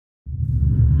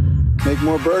make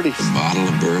more birdies. A bottle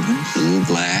of bourbon, a little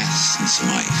glass, and some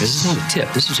ice. This is not a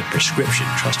tip. This is a prescription.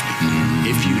 Trust me.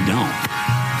 If you don't,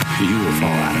 you will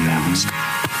fall out of balance.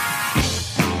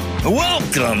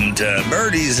 Welcome to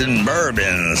Birdies and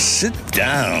Bourbon. Sit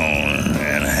down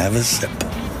and have a sip.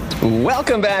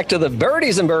 Welcome back to the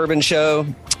Birdies and Bourbon Show.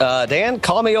 Dan,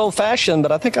 call me old-fashioned,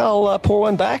 but I think I'll pour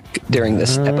one back during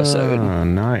this episode.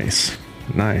 Nice.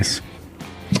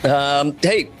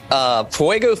 Hey,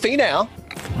 Fuego Finau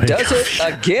does it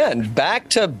again,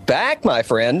 back-to-back, my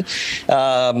friend.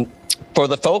 For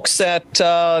the folks that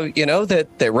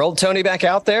that rolled Tony back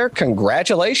out there,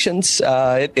 congratulations.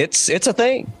 It's a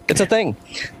thing. It's a thing.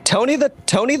 Tony the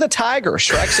Tiger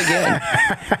strikes again.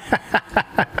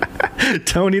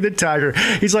 Tony the Tiger.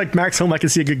 He's like Max Home. I can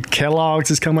see a good Kellogg's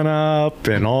is coming up,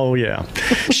 and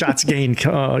shots gained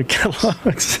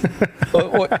Kellogg's.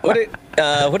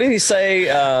 What did he say?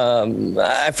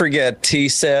 I forget. He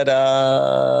said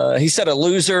a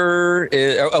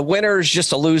winner is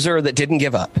just a loser that didn't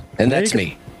give up, and that's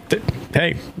me.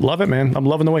 Hey, love it, man. I'm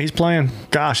loving the way he's playing.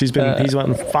 Gosh, he's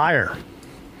on fire.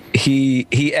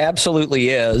 He absolutely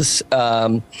is.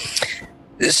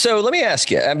 So let me ask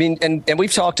you, I mean, and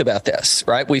we've talked about this,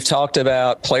 right? We've talked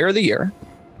about Player of the Year.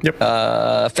 Yep.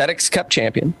 FedEx Cup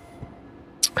champion.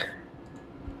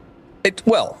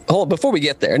 Hold on, before we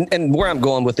get there, and where I'm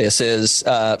going with this is,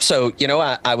 I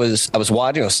was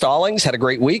watching, Stallings had a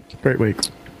great week. Great week.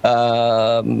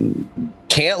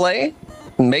 Cantlay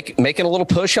making a little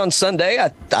push on Sunday.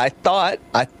 I thought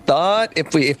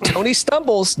if Tony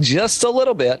stumbles just a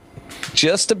bit,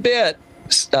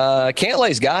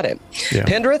 Cantlay's got him. Yeah.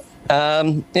 Pendrith,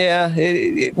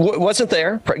 it wasn't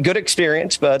there. Good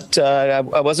experience, but I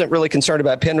wasn't really concerned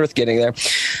about Pendrith getting there.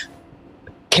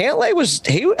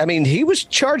 Cantlay he was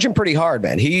charging pretty hard,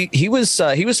 man. He was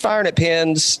firing at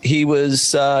pins. He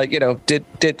was got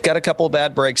a couple of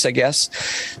bad breaks, I guess.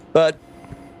 But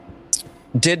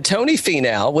did Tony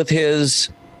Finau, with his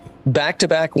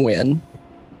back-to-back win,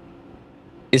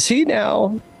 is he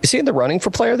in the running for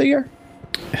Player of the Year?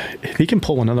 If he can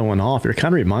pull another one off, it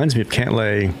kind of reminds me of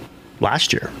Cantlay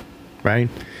last year, right?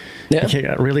 Yeah. He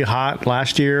got really hot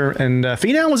last year, and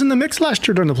Finau was in the mix last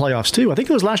year during the playoffs too. I think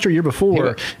it was last year before.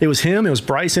 Yeah. It was him, it was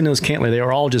Bryson, it was Cantlay. They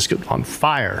were all just on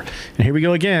fire. And here we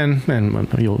go again. And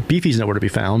Beefy's nowhere to be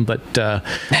found, but the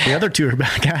other two are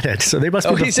back at it. So they must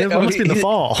be in the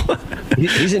fall.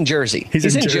 He's in Jersey. He's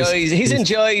in Jersey. He's in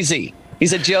Jersey.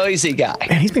 He's a Jersey guy.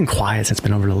 And he's been quiet since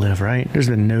been over to live, right? There's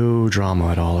been no drama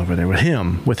at all over there with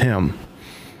him.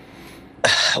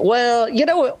 Well,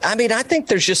 I think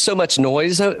there's just so much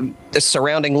noise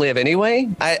surrounding Liv anyway.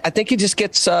 I think he just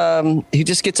gets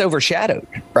overshadowed,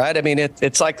 right? I mean,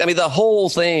 it's like the whole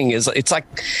thing is it's like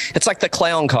the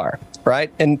clown car,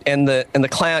 right? And the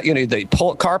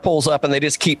clown, car pulls up and they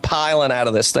just keep piling out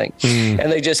of this thing, and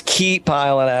they just keep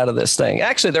piling out of this thing.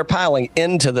 Actually, they're piling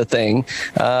into the thing.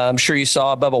 I'm sure you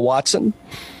saw Bubba Watson.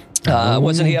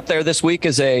 Wasn't he up there this week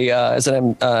as a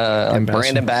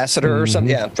brand ambassador or something?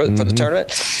 Yeah, for the tournament.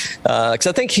 Because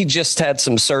I think he just had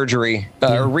some surgery,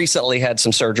 or recently had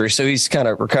some surgery, so he's kind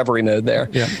of recovery mode there.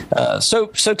 Yeah. So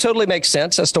totally makes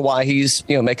sense as to why he's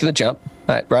making the jump.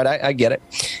 Right. I get it.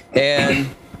 And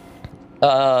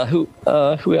who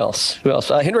else?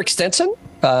 Henrik Stenson.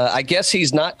 I guess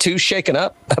he's not too shaken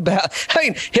up about.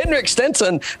 Henrik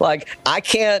Stenson, I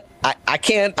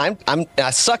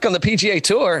suck on the PGA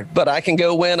Tour, but I can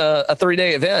go win a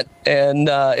 3-day event in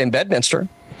Bedminster.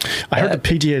 I heard the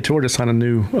PGA Tour just signed a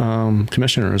new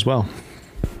commissioner as well.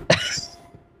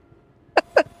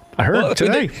 I heard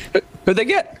today. Who'd they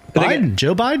get?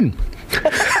 Joe Biden.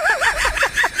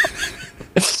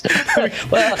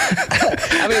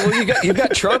 You've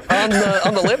got Trump on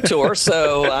the LIV tour,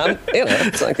 so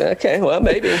it's like, okay, well,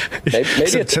 maybe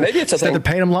it's a thing. They're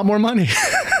paying him a lot more money.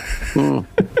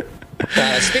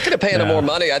 Speaking of paying him more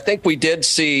money, I think we did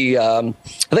see.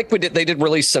 They did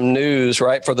release some news,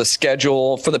 right, for the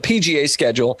schedule, for the PGA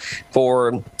schedule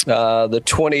for the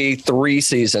 23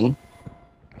 season.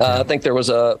 I think there was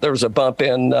a bump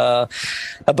in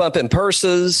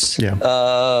purses.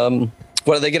 Yeah.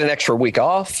 Well, they get an extra week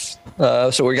off,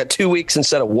 so we got 2 weeks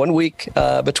instead of 1 week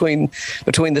between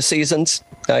the seasons.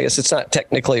 I guess it's not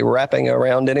technically wrapping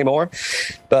around anymore,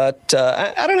 but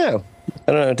I don't know.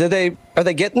 Are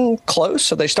they getting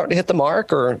close? Are they starting to hit the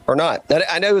mark or not?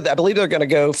 I believe they're going to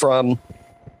go from.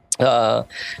 So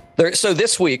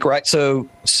this week, right? So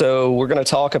we're going to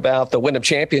talk about the Wyndham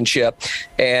Championship,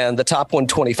 and the top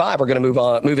 125 are going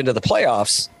to move into the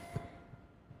playoffs.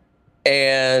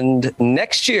 And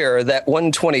next year, that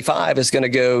 125 is going to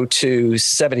go to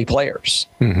 70 players.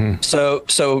 Mm-hmm. So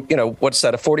what's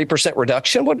that? A 40%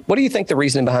 reduction? What do you think the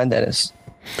reasoning behind that is?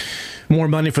 More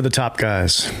money for the top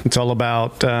guys. It's all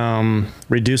about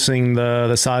reducing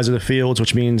the size of the fields,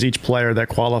 which means each player that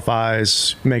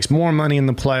qualifies makes more money in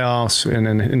the playoffs, and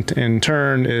then in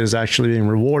turn is actually being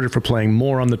rewarded for playing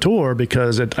more on the tour,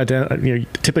 because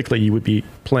typically you would be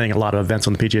playing a lot of events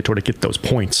on the PGA Tour to get those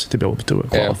points to be able to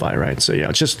qualify, right? So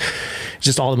it's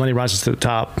just all the money rises to the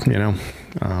top.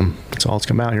 That's all it's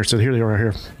come out here. So here they are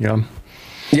here.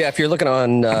 Yeah, if you're looking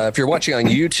on, if you're watching on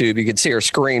YouTube, you can see our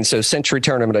screen. So Century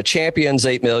Tournament of Champions,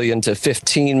 $8 million to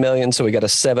 $15 million. So we got a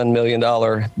 $7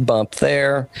 million bump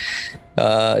there.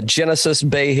 Genesis,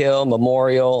 Bay Hill,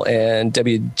 Memorial, and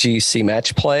WGC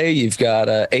Match Play. You've got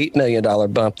a $8 million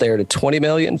bump there to $20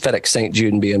 million. FedEx St.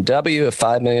 Jude and BMW, a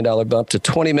 $5 million bump to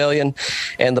 $20 million.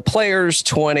 And the Players,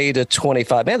 20 to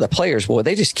 25. Man, the Players, boy,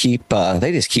 they just keep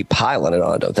piling it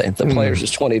on, don't they? The Players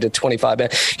is 20 to 25. Man,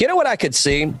 you know what I could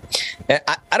see?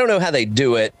 I don't know how they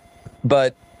do it,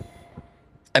 but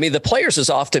I mean, the Players has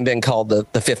often been called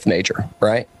the fifth major,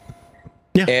 right?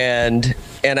 Yeah.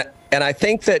 And I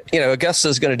think that, Augusta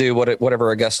is going to do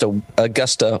whatever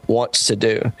Augusta wants to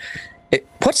do.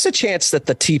 What's the chance that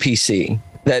the TPC,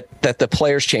 that the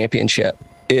Players Championship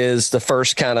is the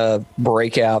first kind of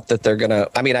breakout that they're going to,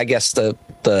 I mean, I guess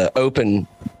the Open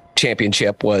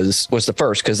Championship was the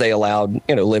first because they allowed,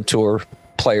 Live Tour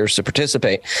players to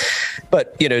participate.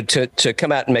 But, to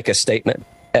come out and make a statement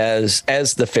as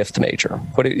the fifth major.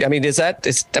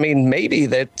 Maybe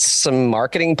that's some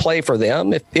marketing play for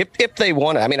them if they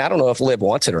want it. I mean, I don't know if Liv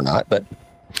wants it or not, but.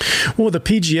 Well, the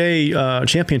PGA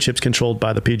championship's controlled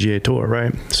by the PGA Tour,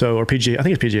 right? So, or PGA, I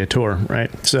think it's PGA Tour, right?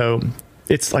 So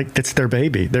it's like, it's their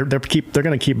baby. They're going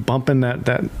to keep bumping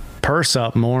that purse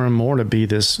up more and more to be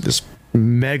this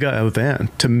mega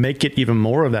event, to make it even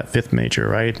more of that fifth major,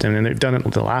 right? And they've done it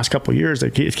the last couple of years.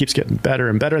 It keeps getting better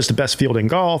and better. It's the best field in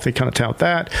golf. They kind of tout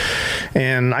that,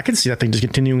 and I can see that thing just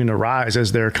continuing to rise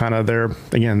as their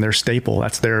staple.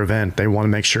 That's their event. They want to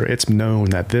make sure it's known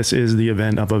that this is the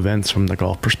event of events from the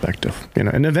golf perspective,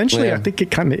 And eventually, I think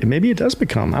maybe it does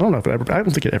become. I don't know if I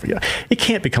don't think it ever. It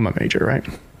can't become a major, right?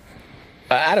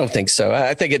 I don't think so.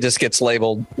 I think it just gets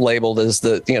labeled as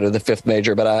the fifth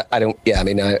major, but I don't. Yeah, I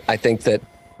mean, I think that.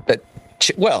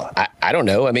 Well, I don't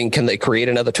know. I mean, can they create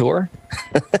another tour?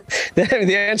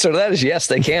 The answer to that is yes,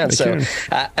 they can.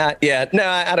 I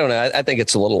don't know. I think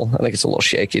it's a little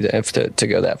shaky to have to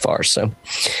go that far. So,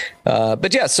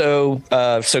 but yeah. So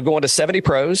going to 70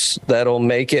 pros, that'll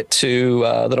make the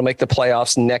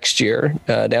playoffs next year,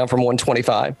 down from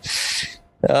 125.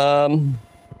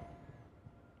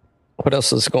 What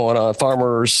else is going on?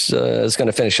 Farmers is going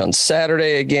to finish on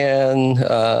Saturday again.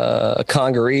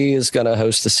 Congaree is going to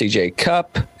host the CJ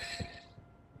Cup.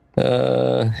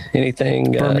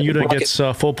 Anything? Bermuda gets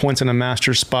full points in a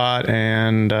Masters spot,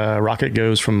 and Rocket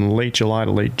goes from late July to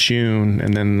late June,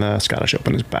 and then the Scottish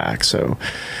Open is back. So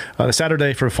the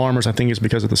Saturday for Farmers, I think, is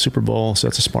because of the Super Bowl. So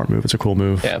that's a smart move. It's a cool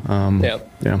move. Yeah.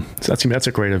 So that's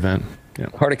a great event. Yeah.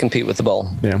 Hard to compete with the bowl.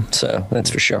 Yeah. So that's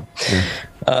for sure.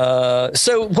 Yeah.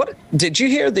 So what did you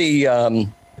hear the? I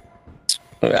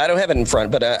don't have it in front,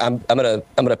 but I'm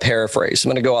gonna paraphrase. I'm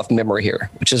gonna go off memory here,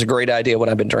 which is a great idea when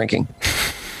I've been drinking.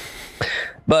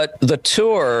 But the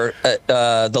tour,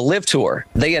 the Live Tour,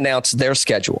 they announced their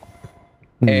schedule,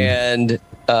 and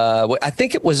I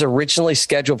think it was originally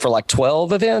scheduled for like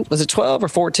 12 events. Was it 12 or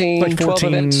 14? Like 14, 12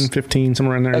 events? 15,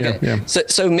 somewhere in there. Okay. Yeah.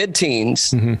 So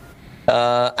mid-teens. Mm-hmm.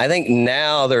 I think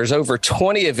now there's over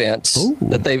 20 events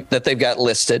that they've got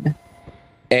listed,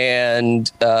 and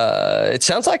it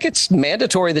sounds like it's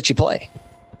mandatory that you play.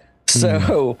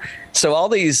 So all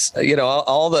these,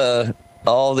 all the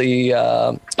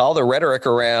rhetoric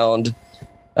around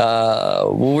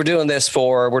we're doing it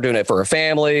for our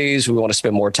families. We want to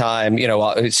spend more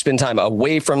time, spend time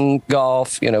away from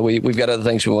golf. We've got other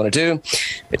things we want to do.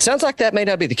 It sounds like that may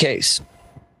not be the case.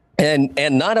 And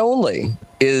not only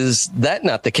is that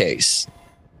not the case,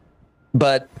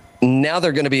 but now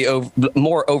they're going to be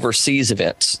more overseas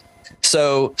events.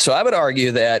 So I would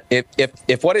argue that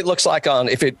if what it looks like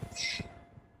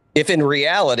if in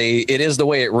reality it is the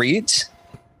way it reads,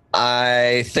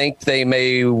 I think they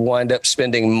may wind up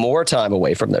spending more time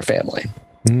away from their family,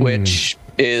 which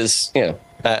is,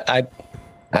 I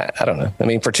don't know. I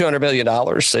mean, for $200 million,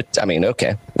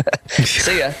 okay.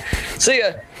 See ya.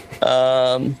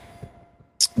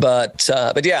 But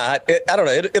yeah, I don't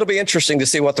know. It'll be interesting to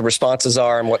see what the responses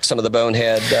are and what some of the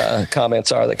bonehead comments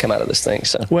are that come out of this thing.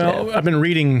 So, I've been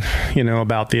reading,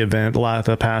 about the event a lot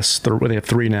the past. They have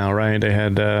three now, right? They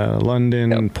had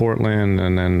London, Portland,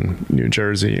 and then New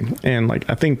Jersey. And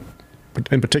I think,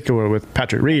 in particular, with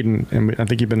Patrick Reed, and I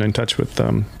think you've been in touch with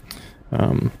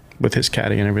his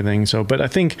caddy and everything. So, but I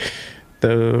think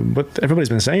what everybody's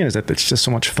been saying is that it's just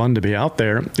so much fun to be out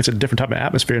there. It's a different type of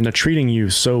atmosphere, and they're treating you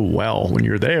so well when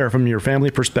you're there. From your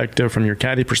family perspective, from your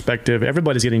caddy perspective,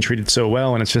 everybody's getting treated so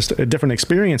well, and it's just a different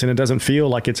experience, and it doesn't feel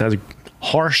like it's as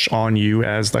harsh on you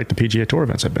as like the PGA Tour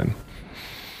events have been.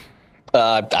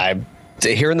 I'm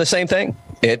hearing the same thing.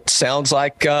 It sounds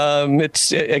like it's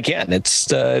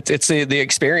the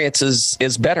experience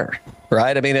is better,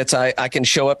 right? I mean, I can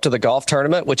show up to the golf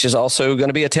tournament, which is also going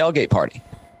to be a tailgate party.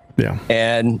 Yeah.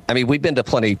 And I mean, we've been to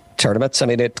plenty tournaments. I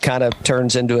mean, it kind of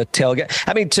turns into a tailgate.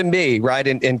 I mean, to me, right,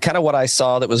 and kind of what I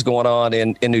saw that was going on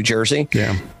in New Jersey,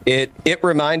 yeah, it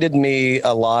reminded me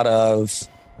a lot of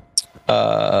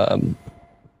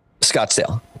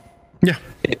Scottsdale. Yeah.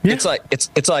 It's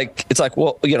like,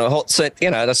 well, let's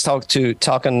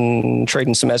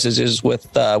trading some messages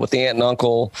with the aunt and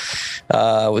uncle.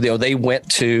 They went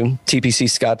to TPC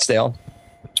Scottsdale,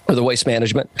 or the Waste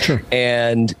Management, sure.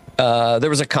 And there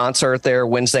was a concert there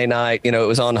Wednesday night. It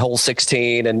was on hole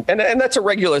 16, and that's a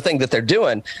regular thing that they're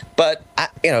doing. But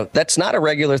that's not a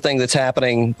regular thing that's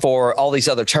happening for all these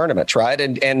other tournaments, right?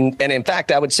 And in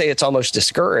fact, I would say it's almost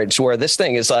discouraged. Where this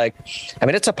thing is like, I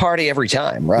mean, it's a party every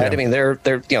time, right? Yeah. I mean, they're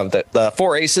the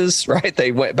four aces, right?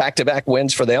 They went back-to-back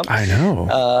wins for them. I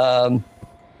know.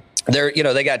 They're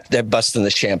busting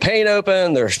the champagne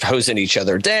open. They're hosing each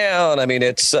other down. I mean,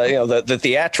 it's the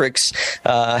theatrics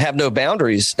have no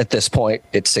boundaries at this point,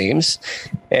 it seems,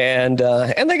 and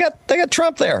they got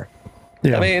Trump there.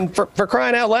 Yeah. I mean, for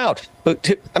crying out loud.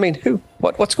 I mean,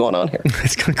 what's going on here?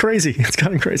 It's kind of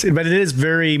crazy. But it is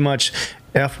very much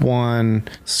F1,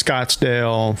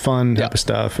 Scottsdale, fun type of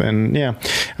stuff. And yeah,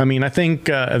 I mean, I think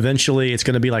eventually it's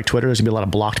going to be like Twitter. There's going to be a lot of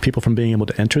blocked people from being able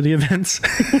to enter the events.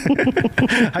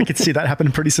 I could see that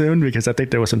happening pretty soon, because I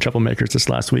think there was some troublemakers this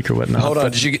last week or whatnot. Hold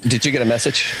on. Did you get a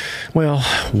message? Well,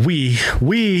 we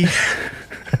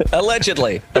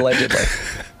allegedly.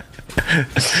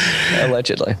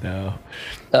 No.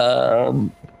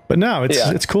 But no,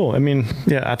 it's cool. I mean,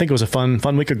 yeah, I think it was a fun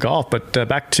week of golf. But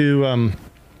back to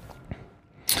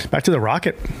the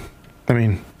Rocket. I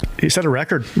mean, he set a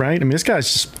record, right? I mean, this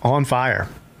guy's just on fire.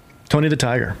 Tony the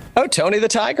Tiger. Oh, Tony the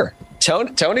Tiger.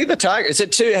 Tony the Tiger. Is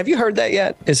it too? Have you heard that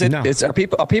yet? Is it? No.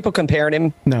 Are people comparing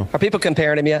him? No. Are people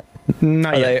comparing him yet?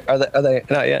 Not yet. Are they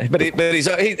not yet? But he's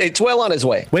well on his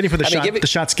way. Waiting for the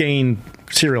Shots Gained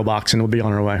cereal box, and we'll be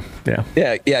on our way.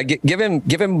 Yeah. Yeah. Give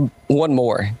him one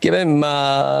more. Give him.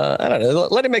 I don't know.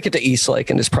 Let him make it to Eastlake,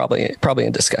 and it's probably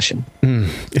in discussion.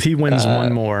 If he wins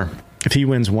one more. If he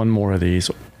wins one more of these,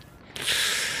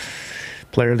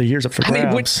 Player of the Year's up for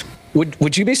grabs.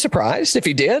 Would you be surprised if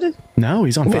he did? No,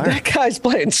 he's on fire. That guy's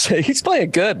playing. He's playing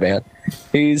good, man.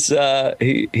 He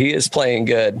is playing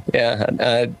good. Yeah,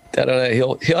 I don't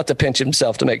know. He'll have to pinch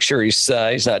himself to make sure he's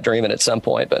not dreaming at some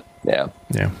point. But yeah.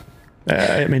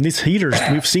 I mean, these heaters.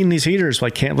 We've seen these heaters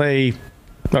like Scheffler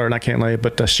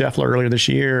earlier this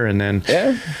year, and then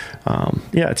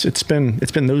it's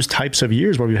been those types of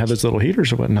years where we have those little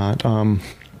heaters or whatnot.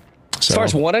 As far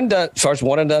as one and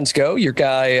dones go, your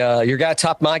guy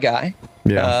topped my guy.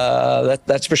 Yeah,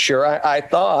 that's for sure. I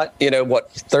thought,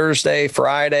 Thursday,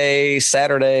 Friday,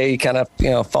 Saturday, kind of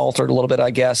faltered a little bit, I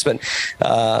guess, but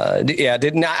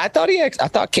didn't. I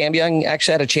thought Cam Young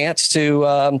actually had a chance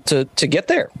to get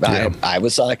there. Yeah. I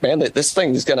was like, man, this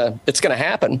thing is gonna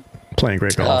happen. Playing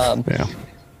great golf.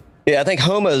 Yeah, I think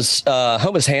Homa's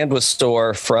hand was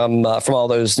sore from all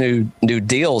those new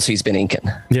deals he's been inking.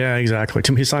 Yeah, exactly.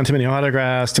 He signed too many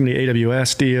autographs, too many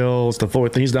AWS deals.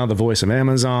 He's now the voice of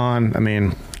Amazon. I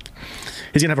mean,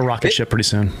 he's gonna have a rocket ship pretty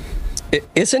soon.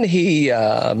 Isn't he?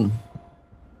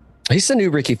 He's the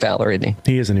new Ricky Fowler, isn't he?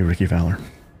 He is a new Ricky Fowler.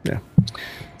 Yeah.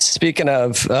 Speaking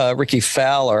of Ricky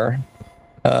Fowler,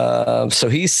 so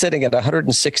he's sitting at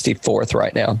 164th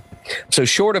right now. So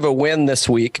short of a win this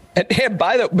week. And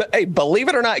believe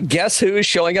it or not, guess who is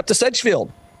showing up to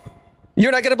Sedgefield?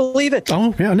 You're not going to believe it.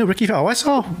 Oh, yeah, no, Ricky Fowler. I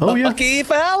saw. Oh, yeah. Ricky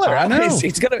Fowler. I know.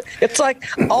 It's like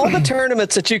all the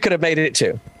tournaments that you could have made it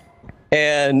to.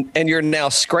 And you're now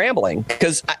scrambling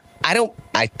because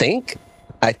I think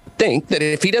that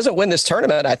if he doesn't win this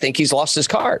tournament, I think he's lost his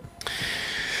card.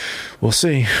 We'll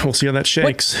see. We'll see how that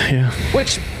shakes.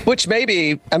 Which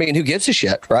maybe, I mean, who gives a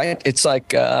shit, right? It's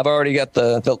like I've already got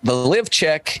the live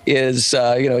check is,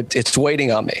 it's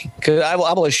waiting on me because I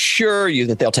will assure you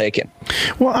that they'll take him.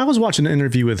 Well, I was watching an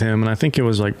interview with him, and I think it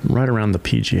was like right around the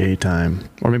PGA time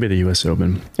or maybe the U.S.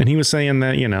 Open, and he was saying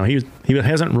that he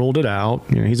hasn't ruled it out.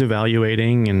 He's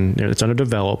evaluating, and it's under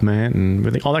development,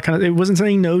 and all that kind of. It wasn't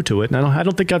saying no to it, and I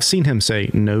don't think I've seen him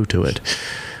say no to it.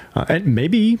 And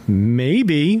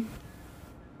maybe.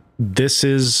 This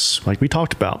is, like we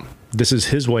talked about, this is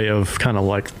his way of kind of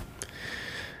like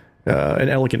an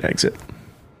elegant exit.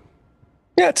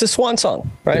 Yeah, it's a swan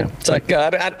song, right? Yeah. It's like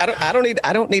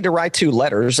I don't need to write 2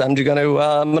 letters. I'm going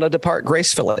to depart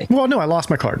gracefully. Well, no, I lost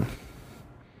my card.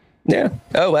 Yeah.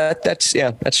 Oh, that's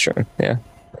true. Yeah.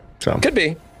 So Could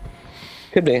be.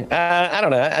 I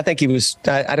don't know. I think he was.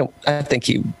 I think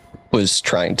he was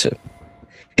trying to.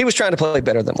 He was trying to play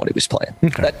better than what he was playing.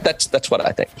 Okay. That's what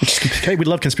I think. Hey, we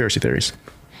love conspiracy theories.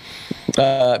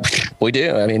 We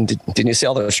do. I mean, didn't you see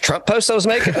all those Trump posts I was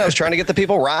making? I was trying to get the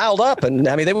people riled up, and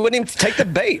I mean, they wouldn't even take the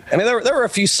bait. I mean, there were a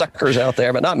few suckers out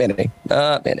there, but not many.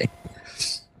 Not many.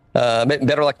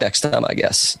 Better luck next time, I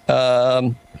guess.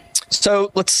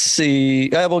 So let's see.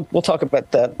 We'll talk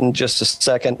about that in just a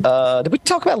second. Did we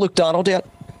talk about Luke Donald yet?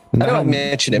 No, I know I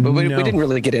mentioned it, but we didn't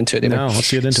really get into it. No, let's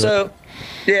get into it.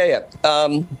 Yeah.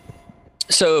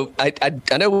 So I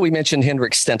know we mentioned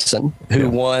Henrik Stenson, who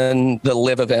won the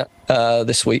Live event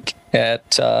this week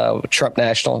at Trump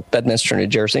National, Bedminster, New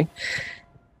Jersey.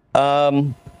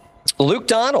 Luke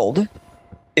Donald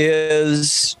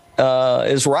is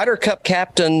Ryder Cup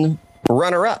captain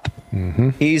runner-up.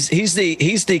 Mm-hmm.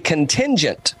 He's the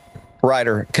contingent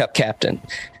Ryder Cup captain.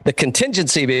 The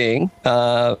contingency being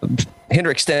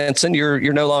Henrik Stenson, you're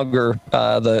no longer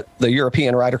the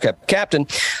European Ryder Cup captain,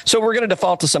 so we're going to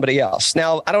default to somebody else.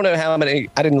 Now, I don't know how many.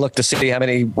 I didn't look to see how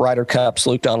many Ryder Cups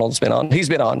Luke Donald's been on. He's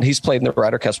been on. He's played in the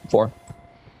Ryder Cups before.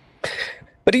 But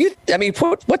what do you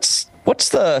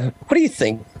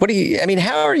think?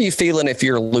 How are you feeling if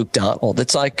you're Luke Donald?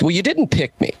 It's like, well, you didn't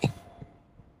pick me,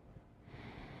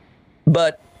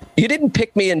 but you didn't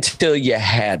pick me until you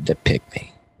had to pick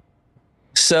me.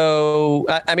 So,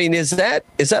 I mean, is that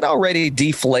already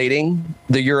deflating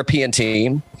the European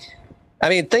team? I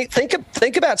mean,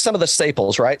 think about some of the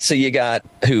staples, right? So you got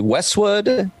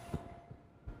Westwood,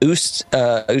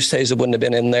 Oosthuizen wouldn't have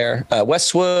been in there.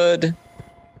 Westwood,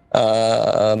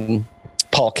 Paul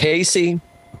Casey.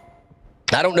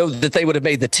 I don't know that they would have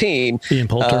made the team. Ian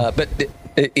Poulter. But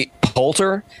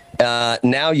Poulter.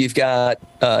 Now you've got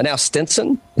now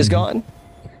Stenson is gone.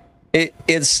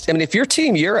 If you're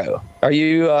Team Euro, are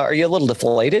you a little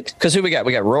deflated? Because who we got?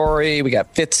 We got Rory, we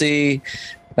got Fitzy,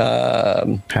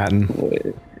 Hatton.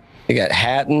 We got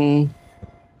Hatton.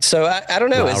 So I don't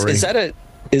know. Is that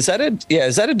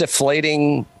a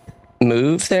deflating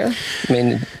move there?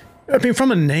 I mean,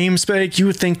 from a namesake, you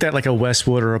would think that like a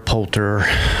Westwood or a Poulter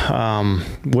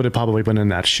would have probably been in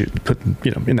that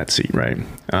in that seat, right?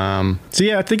 So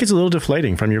yeah, I think it's a little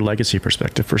deflating from your legacy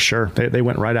perspective for sure. They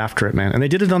went right after it, man, and they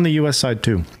did it on the U.S. side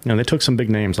too. They took some big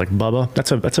names like Bubba.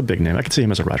 That's a big name. I could see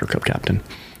him as a Ryder Cup captain,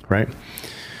 right?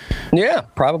 Yeah,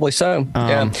 probably so.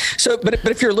 Yeah. So, but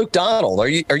if you're Luke Donald, are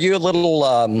you a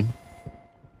little?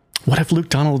 What if Luke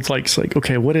Donald's like,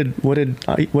 okay, what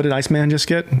did Iceman just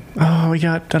get? Oh, we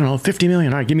got, I don't know, 50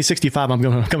 million. All right, give me 65. I'm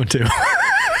coming too.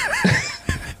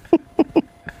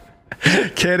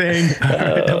 Kidding. All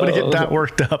right, nobody get that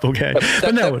worked up. Okay.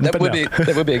 That would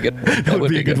be a good one. That would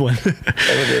be a good one.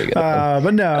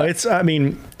 But no, it's,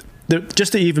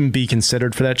 just to even be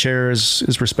considered for that chair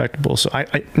is respectable. So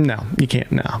no, you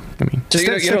can't. No,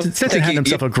 so Stenson had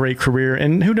himself a great career,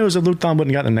 and who knows if Luke Donald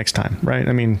wouldn't got him next time, right?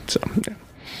 Yeah.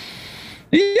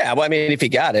 Yeah, well, if he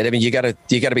got it, you got to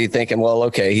be thinking, well,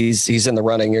 okay, he's in the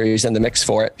running or he's in the mix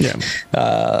for it. Yeah.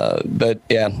 But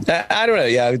yeah, I don't know.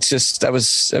 Yeah, it's just I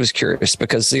was curious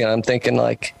because I'm thinking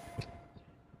like,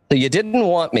 you didn't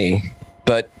want me,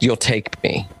 but you'll take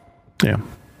me. Yeah.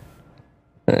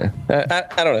 I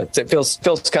don't know. It feels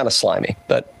kind of slimy,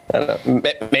 but I don't know.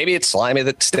 Maybe it's slimy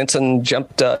that Stenson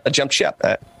jumped ship.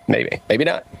 Maybe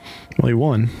not. Well, he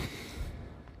won.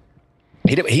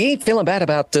 He ain't feeling bad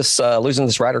about this losing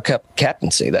this Ryder Cup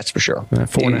captaincy. That's for sure. That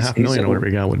 $4.5 million or whatever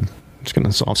you got it's going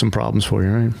to solve some problems for you,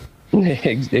 right?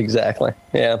 Exactly.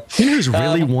 Yeah. You know who's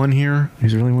really won here?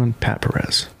 Who's really won? Pat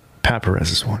Perez. Pat Perez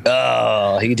has won.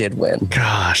 Oh, he did win.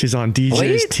 Gosh, he's on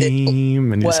DJ's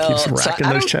team and just keeps racking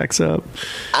those checks up.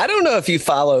 I don't know if you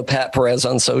follow Pat Perez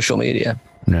on social media.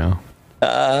 No.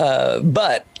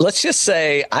 But let's just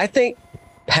say I think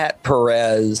Pat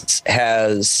Perez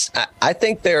I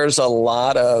think there's a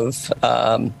lot of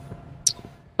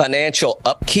financial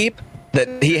upkeep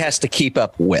that he has to keep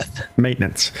up with.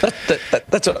 Maintenance.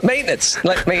 That's what maintenance.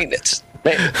 Like maintenance.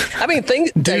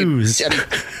 Dues.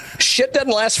 Shit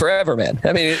doesn't last forever, man.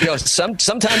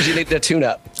 Sometimes you need to tune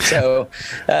up. So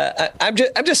I'm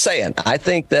just saying. I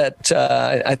think that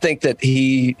I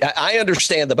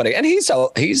understand the money, and he's in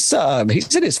his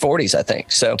 40s, I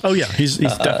think. So. Oh yeah, he's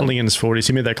definitely in his 40s.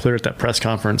 He made that clear at that press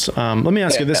conference. Let me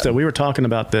ask you this though. We were talking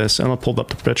about this, and I pulled up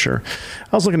the picture.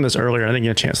 I was looking at this earlier. I didn't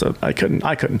get a chance to. I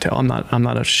couldn't tell. I'm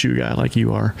not a shoe guy like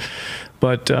you are,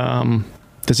 but.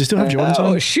 Does he still have Jordans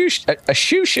on? A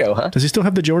shoe show, huh? Does he still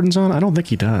have the Jordans on? I don't think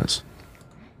he does.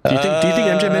 Do you think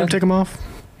MJ made him take them off?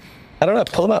 I don't know.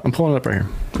 Pull them up. I'm pulling it up right here.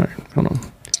 All right, hold on.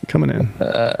 Coming in.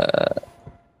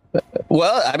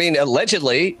 Well, I mean,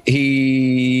 allegedly,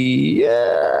 he.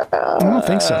 I don't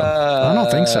think so. I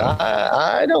don't think so.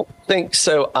 I don't think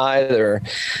so either.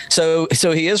 So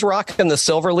he is rocking the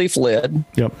silver leaf lid.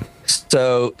 Yep.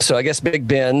 So I guess Big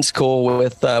Ben's cool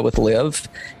with Liv.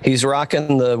 He's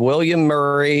rocking the William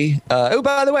Murray. Oh,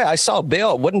 by the way, I saw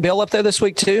Bill. Wasn't Bill up there this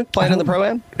week too, playing in the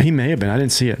Pro-Am? He may have been. I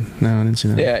didn't see it. No, I didn't see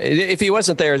that. Yeah, if he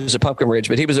wasn't there, it was at Pumpkin Ridge,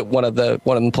 but he was at one of them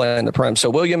playing in the Pro-Am. So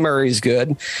William Murray's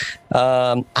good.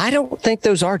 I don't think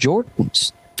those are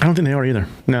Jordans. I don't think they are either.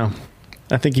 No,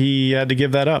 I think he had to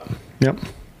give that up. Yep.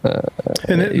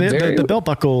 And the belt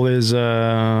buckle is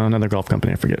another golf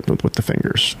company. I forget with the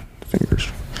fingers.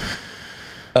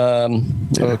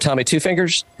 Tommy Two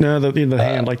Fingers. No, the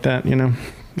hand like that. You know,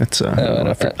 it's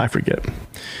I forget.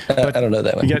 But I don't know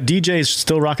that one. You got DJ's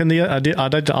still rocking the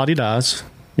Adidas.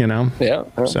 You know. Yeah.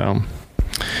 So,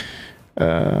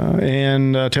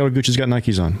 and Taylor Gooch has got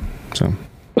Nikes on. So.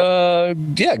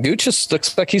 Yeah, Gooch just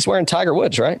looks like he's wearing Tiger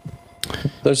Woods, right?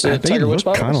 Those Tiger Woods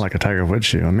models? Kind of like a Tiger Woods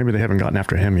shoe. Maybe they haven't gotten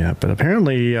after him yet, but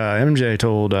apparently MJ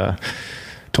told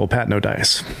Pat no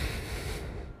dice.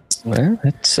 Well,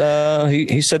 it's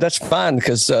he said that's fine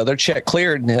because their check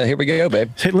cleared. Here we go, babe.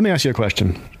 Hey, let me ask you a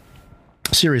question.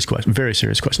 Serious question, very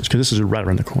serious questions, because this is right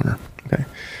around the corner. Okay,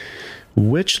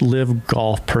 which Live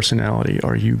Golf personality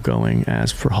are you going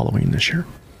as for Halloween this year?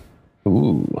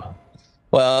 Ooh.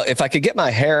 Well, if I could get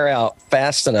my hair out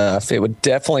fast enough, it would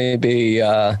definitely be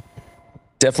Pat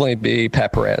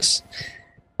Perez.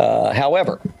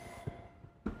 However,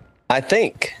 I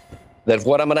think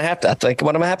what I'm going to have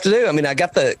to do. I mean, I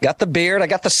got the beard, I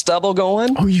got the stubble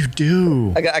going. Oh, you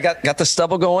do. I got the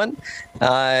stubble going.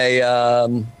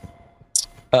 I'm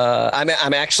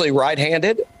actually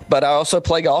right-handed, but I also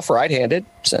play golf right-handed.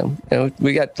 So,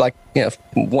 we got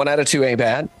 1 out of 2 ain't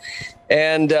bad.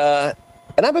 And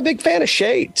I'm a big fan of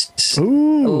shades.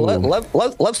 Ooh.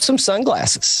 Love some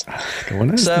sunglasses.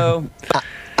 So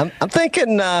I'm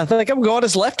thinking, I think I'm going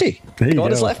as lefty.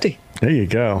 As lefty. There you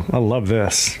go. I love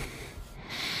this.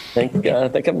 I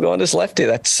think I'm going as lefty.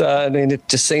 That's. I mean, it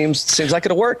just seems like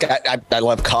it'll work. I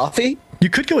love coffee. You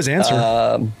could go as answer.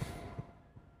 I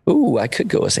could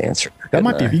go as answer. That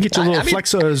might be. You get your little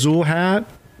Flexa Azul hat.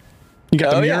 You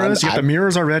got the mirrors. You got the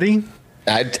mirrors already.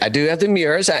 I do have the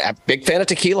mirrors. I'm a big fan of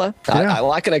tequila. Yeah. I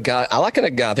like an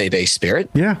agave-based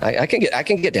spirit. Yeah, I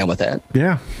can get down with that.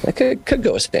 Yeah, I could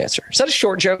go as an answer. Is that a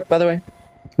short joke, by the way?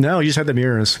 No, you just had the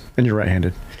mirrors, and you're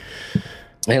right-handed.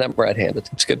 And I'm right-handed.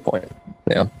 It's a good point.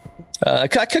 Yeah, I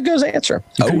could go as answer.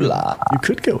 You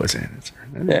could go as answer.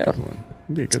 That'd be a good one.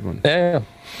 That'd be a good one. Yeah.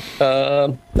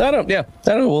 I don't.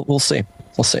 We'll see.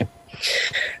 We'll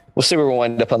see where we'll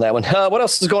wind up on that one. What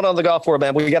else is going on in the golf world,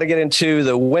 man? We got to get into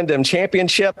the Wyndham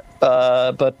Championship.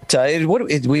 Did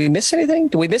we miss anything?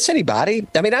 Do we miss anybody?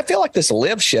 I mean, I feel like this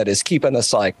live shit is keeping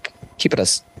us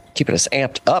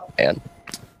amped up, man.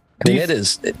 I mean, it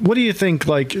is. What do you think?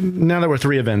 Like, now that we're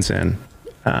 3 events in,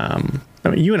 I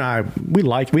mean, you and I,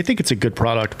 we think it's a good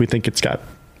product. We think it's got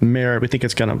merit. We think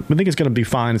it's gonna be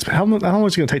fine. How long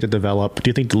is it gonna take to develop? Do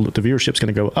you think the viewership's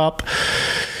gonna go up?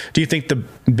 Do you think the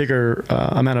bigger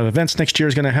amount of events next year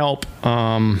is going to help?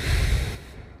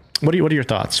 What are your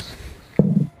thoughts?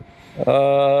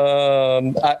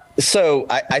 I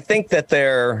think that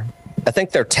their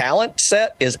talent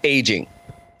set is aging,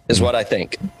 is what I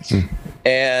think,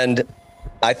 and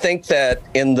I think that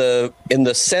in the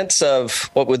sense of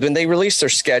when they released their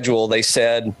schedule, they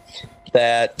said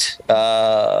that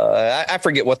I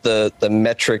forget what the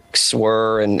metrics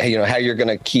were, and how you're going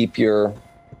to keep your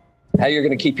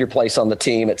place on the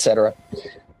team, et cetera.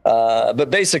 But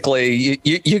basically, you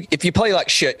if you play like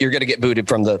shit, you're going to get booted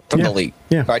from the league.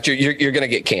 Yeah. Right? You're going to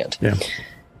get canned. Yeah.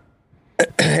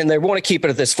 And they want to keep it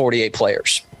at this 48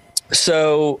 players.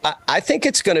 So I think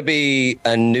it's going to be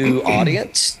a new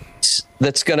audience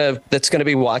that's going to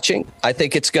be watching. I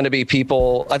think it's going to be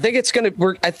people. I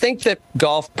think that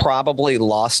golf probably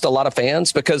lost a lot of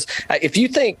fans because if you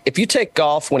take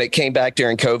golf when it came back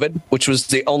during COVID, which was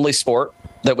the only sport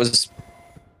that was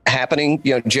happening,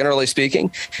 generally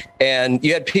speaking, and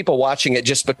you had people watching it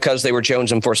just because they were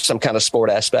jonesing for some kind of sport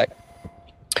aspect.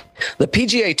 The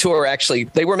PGA Tour actually,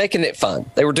 they were making it fun.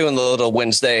 They were doing the little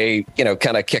Wednesday,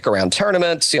 kind of kick around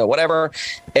tournaments, whatever,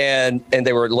 and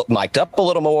they were mic'd up a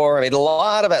little more. I mean, a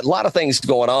lot of things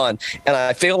going on, and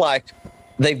I feel like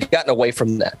they've gotten away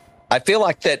from that. I feel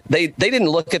like that they didn't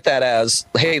look at that as,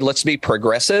 hey, let's be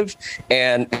progressive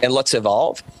and let's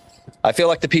evolve. I feel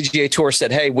like the PGA Tour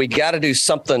said, hey, we got to do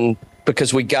something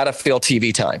because we got to fill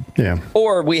TV time. Yeah.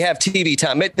 Or we have TV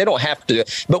time. They don't have to,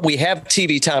 but we have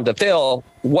TV time to fill.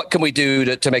 What can we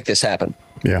do to make this happen?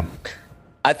 Yeah.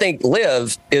 I think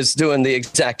Liv is doing the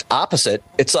exact opposite.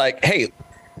 It's like, hey,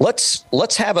 let's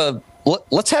have a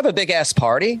big ass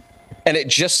party, and it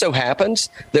just so happens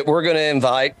that we're going to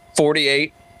invite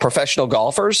 48 professional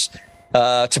golfers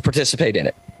to participate in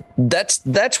it.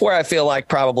 That's where I feel like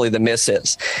probably the miss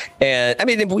is. And I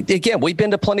mean, again, we've been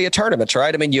to plenty of tournaments,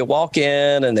 right? I mean, you walk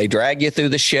in and they drag you through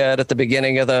the shed at the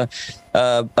beginning of the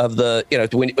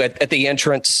at the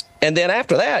entrance. And then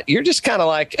after that, you're just kind of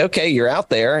like, okay, you're out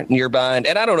there and you're buying,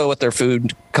 and I don't know what their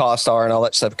food costs are and all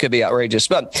that stuff. It could be outrageous,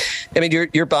 but I mean,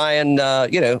 you're buying,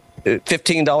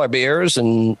 $15 beers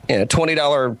and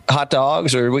 $20 hot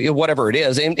dogs or whatever it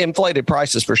is, inflated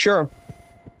prices for sure.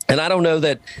 And I don't know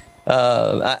that,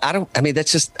 I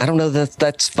don't know that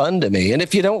that's fun to me. And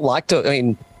if you don't like to, I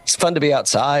mean, it's fun to be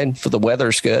outside for the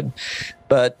weather's good,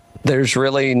 but there's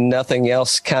really nothing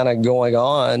else kind of going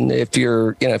on if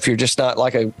you're just not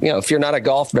like if you're not a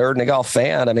golf nerd and a golf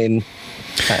fan. I mean,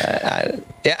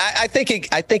 I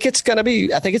think it's going to be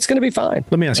fine.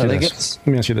 Let me ask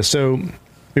you this. So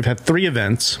we've had 3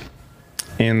 events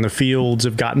and the fields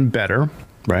have gotten better,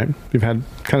 right? We've had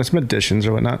kind of some additions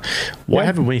or whatnot. Why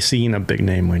haven't we seen a big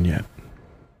name win yet?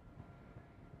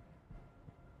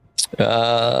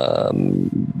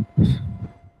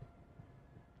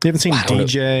 You haven't seen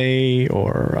DJ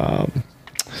or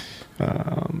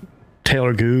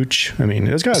Taylor Gooch. I mean,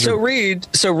 those guys. So Reed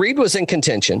was in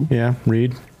contention. Yeah,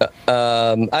 Reed.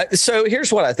 So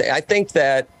here's what I think. I think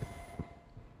that.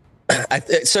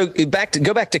 So go back to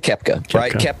Koepka,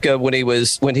 right? Koepka when he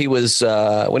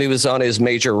was on his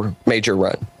major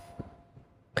run,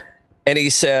 and he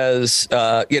says,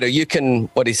 you can,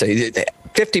 what do you say?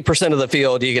 50% of the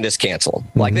field you can just cancel.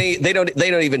 Like they don't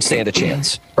even stand a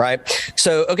chance, right?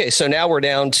 So so now we're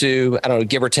down to, I don't know,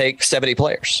 give or take 70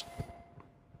 players.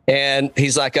 And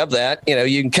he's like, of that,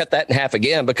 you can cut that in half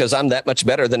again because I'm that much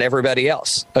better than everybody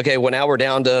else. Okay, well, now we're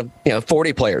down to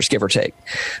 40 players, give or take.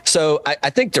 So I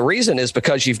think the reason is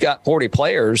because you've got 40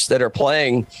 players that are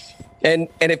playing, and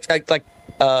if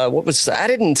I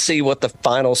didn't see what the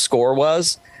final score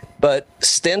was, but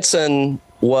Stenson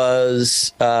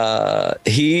was I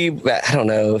don't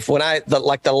know, if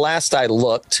the last I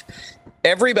looked,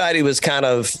 everybody was kind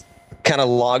of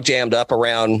log jammed up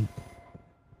around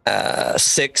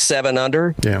 6, 7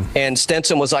 under. Yeah. And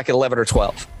Stenson was like at 11 or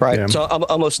 12, right? Yeah. So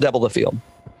almost double the field.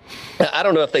 I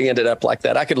don't know if they ended up like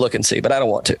that. I could look and see, but I don't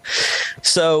want to.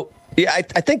 So yeah, I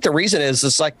think the reason is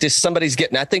it's like this, somebody's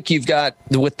getting, I think you've got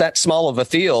with that small of a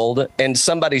field and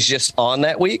somebody's just on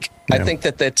that week. Yeah. I think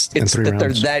that they're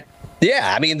that,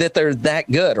 I mean, that they're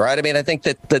that good, right? I mean, I think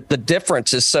that the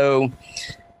difference is so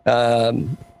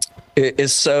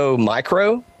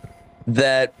micro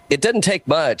that it doesn't take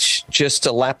much just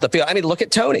to lap the field. I mean, look at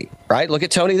Tony, right? Look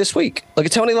at Tony this week. Look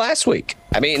at Tony last week.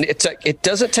 I mean, it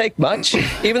doesn't take much,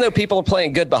 even though people are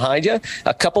playing good behind you.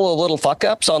 A couple of little fuck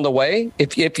ups on the way.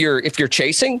 If you're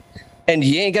chasing, and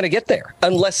you ain't going to get there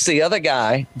unless the other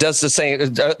guy does the same.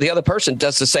 The other person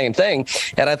does the same thing.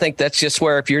 And I think that's just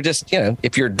where if you're just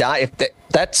if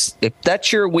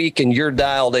that's your week and you're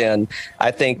dialed in, I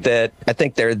think they're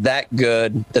that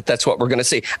good that's what we're going to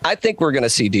see. I think we're going to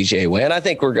see DJ win. I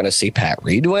think we're going to see Patrick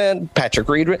Reed win.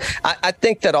 I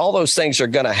think that all those things are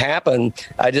going to happen.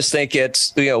 I just think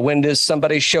it's when is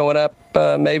somebody showing up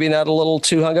maybe not a little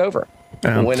too hungover.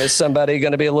 When is somebody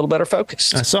going to be a little better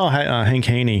focused? I saw Hank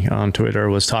Haney on Twitter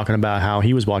was talking about how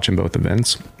he was watching both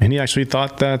events, and he actually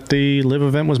thought that the live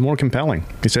event was more compelling.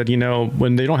 He said,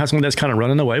 when they don't have someone that's kind of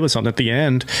running away with something at the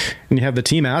end, and you have the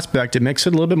team aspect, it makes it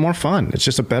a little bit more fun. It's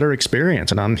just a better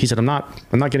experience. And he said, I'm not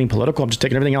getting political. I'm just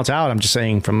taking everything else out. I'm just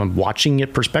saying from a watching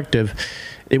it perspective,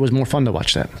 it was more fun to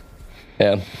watch that.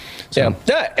 Yeah. So.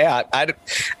 Yeah.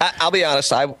 I'll be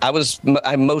honest.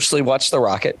 I mostly watched the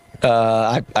Rocket.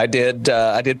 I did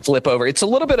flip over. It's a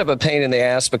little bit of a pain in the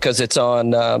ass because it's on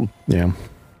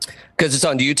because it's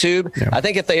on YouTube. Yeah. I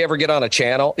think if they ever get on a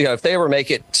channel, if they ever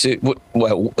make it to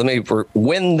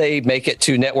when they make it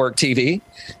to network TV,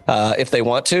 if they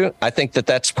want to, I think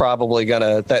that's probably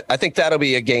I think that'll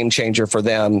be a game changer for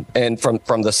them and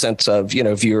from the sense of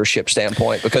viewership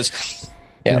standpoint because.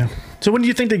 Yeah. So when do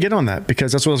you think they get on that?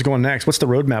 Because that's what was going next. What's the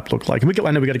roadmap look like? I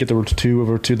know we got to get the Road to 2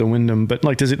 over to the Wyndham, but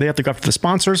they have to go after the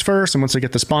sponsors first, and once they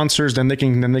get the sponsors, then they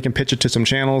can pitch it to some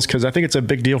channels. Because I think it's a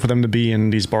big deal for them to be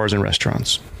in these bars and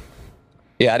restaurants.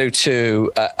 Yeah, I do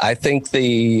too. I think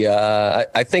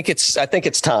I think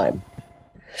it's time.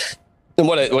 And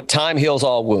what time heals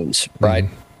all wounds, right?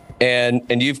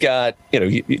 and you've got,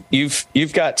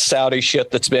 you've got Saudi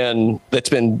shit that's been,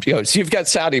 so you've got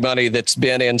Saudi money that's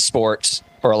been in sports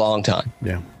for a long time.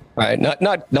 Yeah. Right.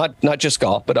 Not just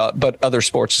golf, but other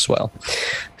sports as well.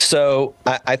 So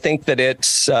I think that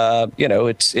it's,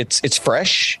 it's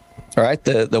fresh. All right.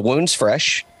 The wound's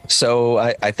fresh. So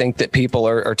I think that people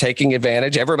are taking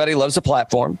advantage. Everybody loves a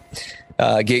platform.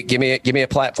 Give me a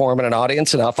platform and an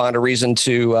audience, and I'll find a reason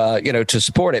to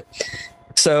support it.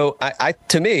 So I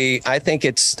think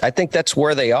that's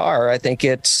where they are. I think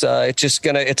it's a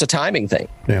timing thing.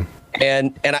 Yeah.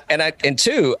 And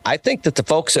two, I think that the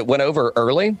folks that went over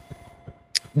early,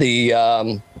 the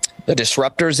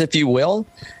disruptors, if you will,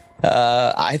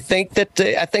 I think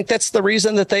that's the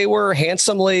reason that they were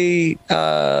handsomely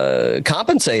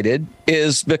compensated,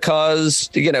 is because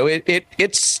you're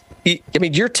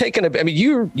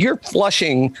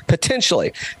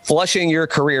potentially flushing your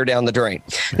career down the drain.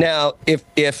 Now,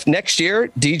 if next year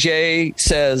DJ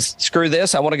says, screw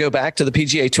this, I want to go back to the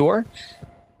PGA Tour,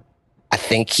 I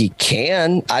think he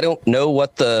can. I don't know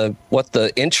what the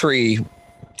entry.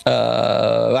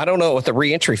 I don't know what the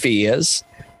re-entry fee is.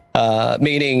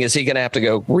 Meaning, is he going to have to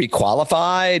go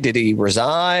requalify? Did he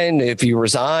resign? If you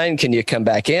resign, can you come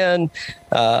back in?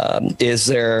 Is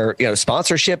there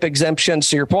sponsorship exemptions?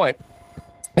 To your point,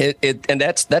 and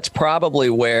that's probably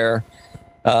where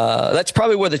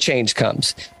the change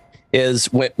comes. Is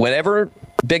whenever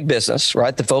big business,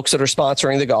 right? The folks that are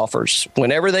sponsoring the golfers,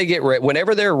 whenever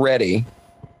they're ready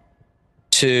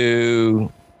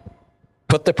to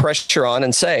put the pressure on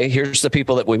and say, here's the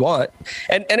people that we want,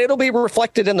 and it'll be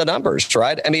reflected in the numbers,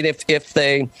 right? I mean, if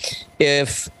the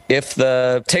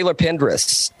Taylor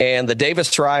Pendriths and the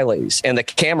Davis Rileys and the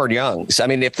Cameron Youngs, I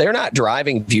mean, if they're not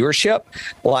driving viewership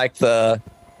like the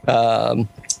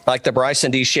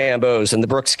Bryson DeChambeaus and the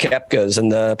Brooks Koepkas and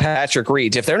the Patrick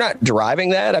Reeds, if they're not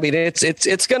driving that, I mean,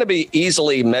 it's going to be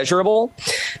easily measurable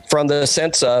from the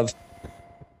sense of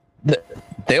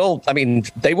they won't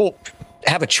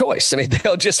have a choice. I mean,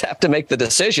 they'll just have to make the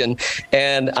decision.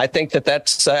 And I think I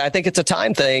think it's a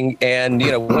time thing. And,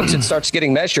 once it starts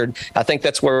getting measured, I think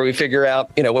that's where we figure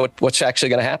out, what's actually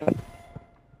going to happen.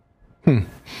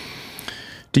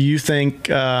 Do you think,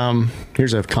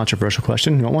 here's a controversial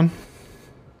question. You want one?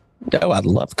 No, I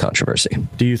love controversy.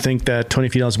 Do you think that Tony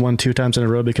Finau's won 2 times in a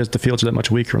row because the fields are that much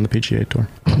weaker on the PGA Tour?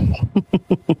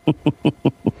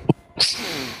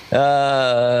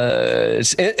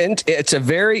 It's a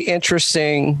very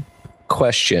interesting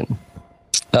question.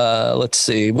 Let's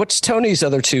see. What's Tony's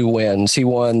other 2 wins? He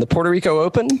won the Puerto Rico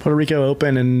Open,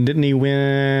 and didn't he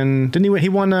win? He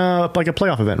won like a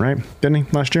playoff event, right? Didn't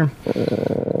he last year?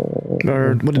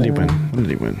 Or what did he win? What did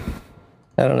he win?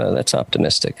 I don't know. That's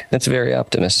optimistic. That's very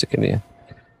optimistic of you.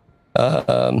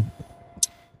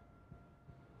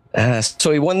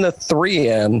 So he won the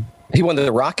 3M. He won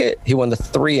the Rocket. He won the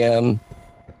 3M.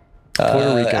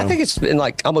 Puerto Rico. I think it's been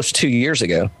like almost 2 years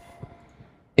ago.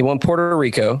 He won Puerto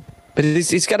Rico, but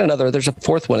he's got another. There's a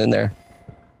 4th one in there.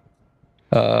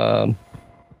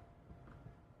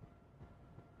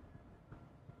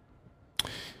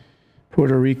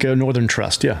 Puerto Rico, Northern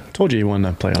Trust. Yeah, told you he won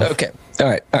that playoff. Okay.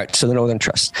 All right. So the Northern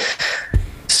Trust.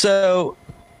 So,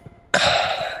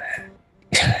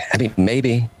 I mean,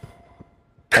 maybe.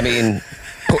 I mean,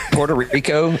 Puerto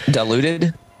Rico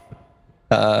diluted.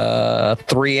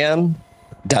 3M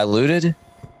diluted.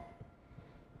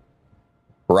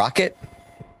 Rocket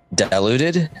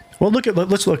diluted. Well, let's go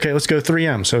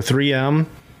 3M. So 3M.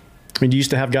 I mean, you used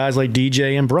to have guys like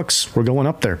DJ and Brooks were going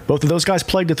up there. Both of those guys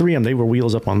played the 3M. They were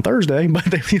wheels up on Thursday, but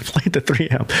they played the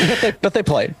 3M. But they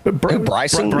played.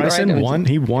 Bryson right? won.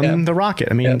 He won the Rocket.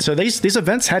 I mean, so these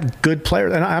events had good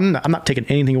players. And I'm not taking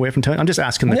anything away from Tony. I'm just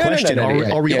asking the question: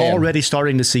 Are we already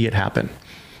starting to see it happen?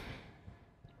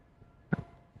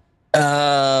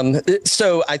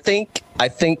 So I think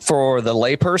for the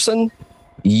layperson,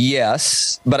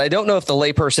 yes, but I don't know if the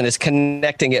layperson is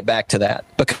connecting it back to that,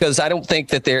 because I don't think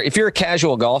that if you're a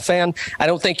casual golf fan, I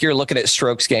don't think you're looking at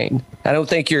strokes gained. I don't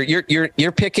think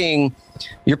you're picking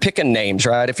names,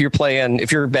 right? If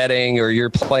you're betting or you're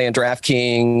playing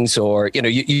DraftKings, or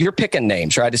you're picking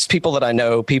names, right? It's people that I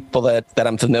know, people that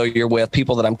I'm familiar with,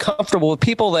 people that I'm comfortable with,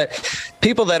 people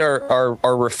that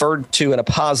are referred to in a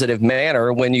positive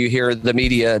manner when you hear the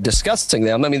media discussing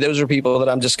them. I mean, those are people that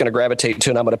I'm just going to gravitate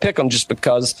to, and I'm going to pick them just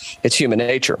because it's human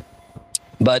nature.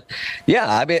 But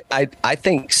yeah, I mean, I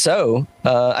think so.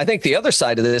 I think the other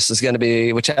side of this is going to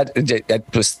be, which I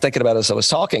was thinking about as I was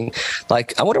talking,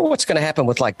 like, I wonder what's going to happen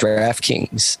with like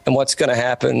DraftKings and what's going to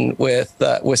happen with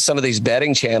some of these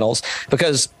betting channels,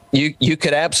 because you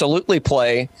could absolutely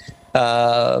play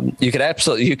You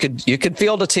could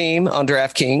field a team on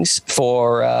DraftKings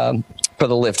for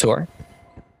the Live Tour.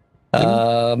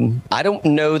 I don't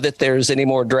know that there's any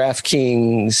more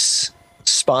DraftKings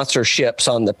sponsorships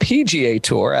on the PGA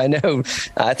Tour.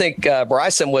 I think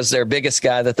Bryson was their biggest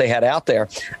guy that they had out there.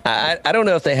 I don't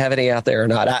know if they have any out there or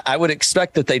not. I would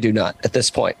expect that they do not at this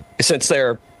point, since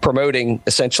they're promoting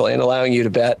essentially and allowing you to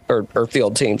bet or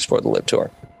field teams for the Live Tour.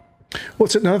 Well,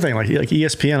 it's another thing, like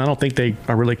ESPN, I don't think they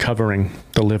are really covering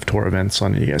the Live Tour events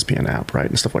on the ESPN app, right,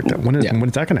 and stuff like that. When is that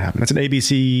going to happen? That's an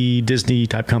ABC, Disney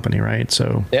type company, right?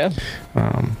 So, yeah.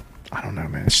 I don't know,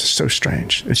 man. It's just so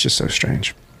strange. It's just so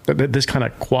strange. This kind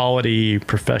of quality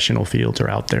professional fields are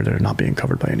out there that are not being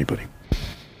covered by anybody.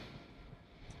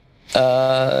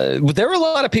 There were a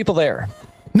lot of people there.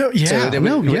 No, yeah,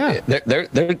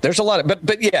 There's a lot of,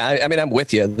 but yeah, I mean, I'm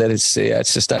with you that it's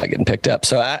just not getting picked up.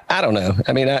 So I don't know.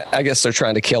 I mean, I guess they're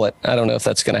trying to kill it. I don't know if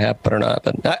that's going to happen or not,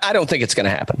 but I don't think it's going to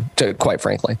happen. Quite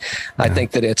frankly, I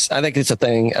think it's a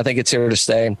thing. I think it's here to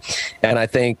stay, and I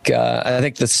think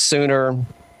the sooner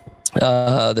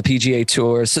the PGA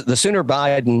Tour, the sooner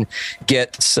Biden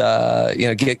gets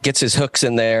his hooks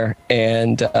in there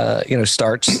and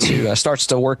starts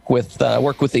to work with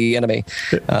the enemy,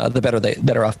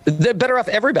 the better off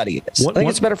everybody is. I think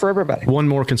it's better for everybody. One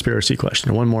more conspiracy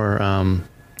question. One more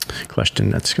question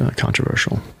that's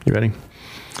controversial. You ready?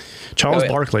 Charles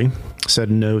Barkley said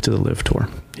no to the Live Tour.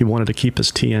 He wanted to keep his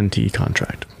TNT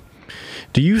contract.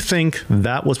 Do you think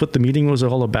that was what the meeting was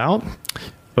all about?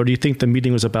 Or do you think the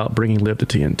meeting was about bringing Liv to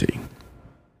TNT?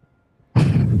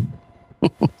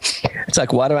 It's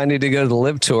like, why do I need to go to the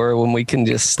Live Tour when we can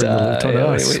just we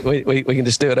can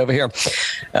just do it over here?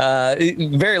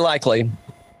 Very likely.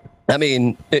 I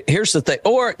mean, here's the thing.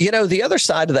 Or the other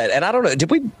side of that, and I don't know.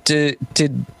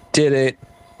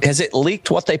 Has it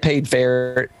leaked what they paid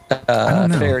Faraday? I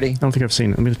don't think I've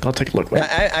seen it. I'll take a look.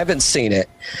 I haven't seen it.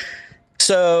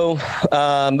 So,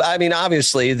 I mean,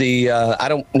 obviously, I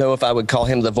don't know if I would call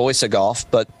him the voice of golf,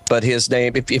 but his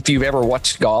name, if you've ever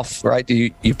watched golf, right,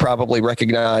 you probably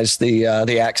recognize the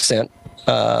accent.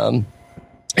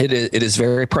 It is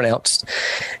very pronounced,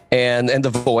 and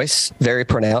the voice very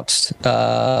pronounced,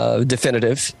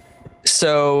 definitive.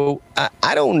 So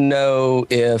I don't know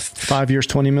if 5 years,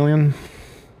 20 million.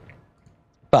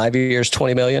 5 years,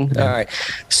 20 million. Yeah. All right.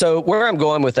 So where I'm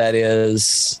going with that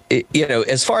is,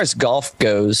 as far as golf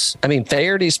goes, I mean,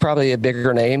 Faraday's probably a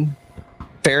bigger name.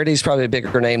 Faraday's probably a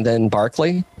bigger name than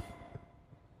Barkley.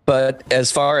 But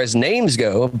as far as names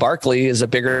go, Barkley is a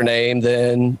bigger name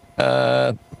than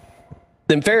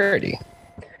Faraday.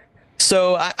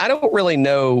 So I don't really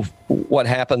know what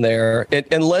happened there,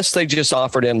 unless they just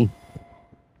offered him.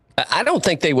 I don't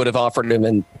think they would have offered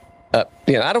him, I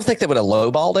don't think they would have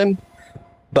lowballed him.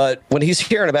 But when he's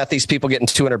hearing about these people getting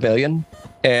 $200 billion,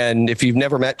 and if you've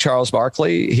never met Charles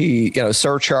Barkley,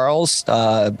 Sir Charles,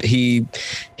 he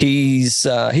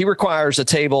requires a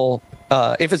table.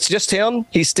 If it's just him,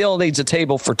 he still needs a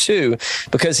table for two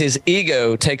because his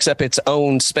ego takes up its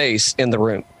own space in the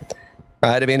room.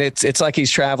 Right. I mean, it's like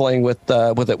he's traveling with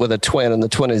a twin, and the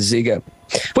twin is his ego,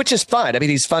 which is fine. I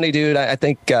mean, he's a funny dude. I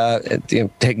think go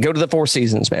to the Four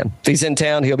Seasons, man. If he's in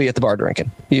town, he'll be at the bar drinking.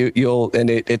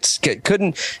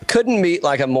 Couldn't meet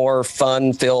like a more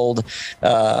fun-filled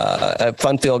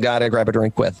guy to grab a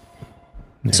drink with.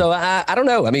 Yeah. So I don't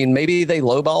know. I mean, maybe they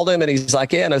lowballed him and he's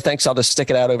like, yeah, no, thanks. I'll just stick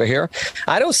it out over here.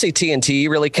 I don't see TNT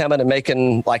really coming and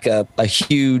making like a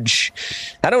huge,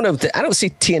 I don't know. I don't see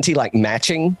TNT like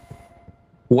matching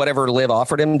whatever Liv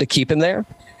offered him to keep him there.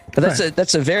 But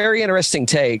that's a very interesting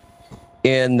take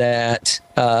in that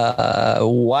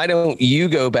why don't you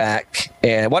go back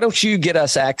and why don't you get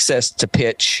us access to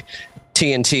pitch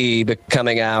TNT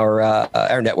becoming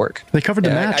our network? They covered the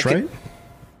match, right?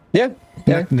 Yeah.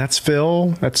 And that's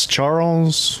Phil. That's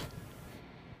Charles.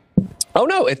 Oh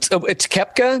no, it's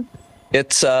Koepka.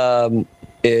 It's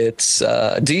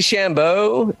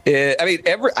DeChambeau.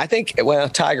 I think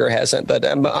Tiger hasn't, but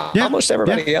almost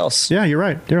everybody else. Yeah, you're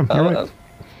right. You're right.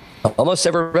 Almost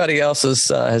everybody else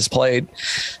has played,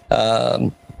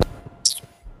 or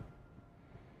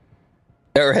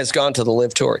has gone to the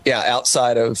Live Tour. Yeah,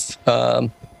 outside of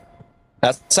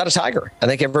Tiger, I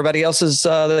think everybody else is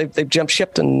they've jumped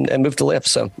ship and moved to Live.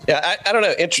 So yeah, I don't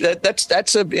know.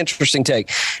 That's an interesting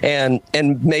take, and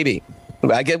maybe.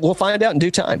 We'll find out in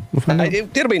due time.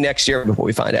 It'll be next year before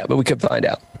we find out, but we could find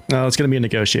out. No, it's going to be in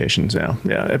negotiations now.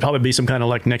 Yeah, it'd probably be some kind of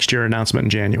like next year announcement in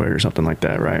January or something like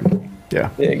that, right? Yeah,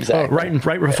 exactly.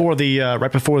 Right before the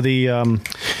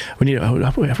we need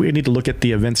to look at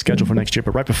the event schedule for next year,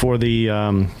 but right before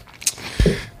the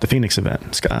the Phoenix event.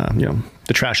 It's got,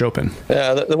 the Trash Open.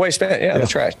 The waistband. Yeah, the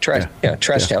trash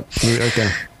town. Right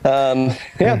there. All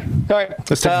right.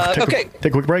 Let's take a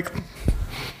quick break.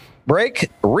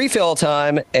 Refill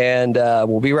time, and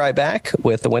we'll be right back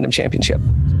with the Wyndham Championship.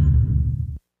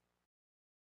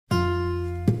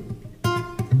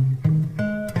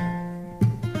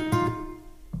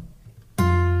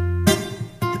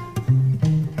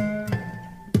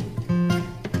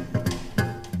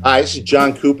 Hi, this is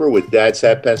John Cooper with Dad's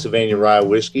Hat Pennsylvania Rye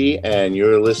Whiskey, and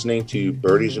you're listening to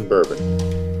Birdies and Bourbon.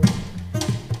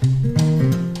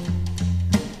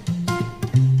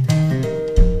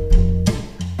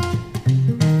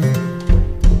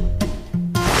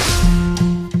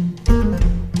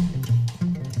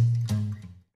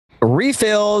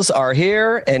 Refills are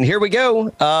here, and here we go.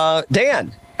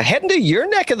 Dan, heading to your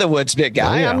neck of the woods, big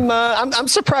guy. Oh, yeah. I'm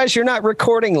surprised you're not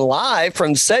recording live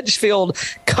from Sedgefield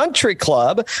Country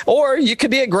Club, or you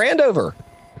could be at Grandover.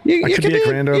 I could be at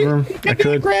Grandover. I could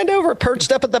be at Grandover,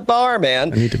 perched up at the bar,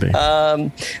 man. I need to be.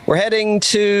 We're heading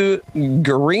to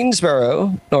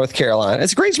Greensboro, North Carolina.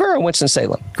 It's Greensboro or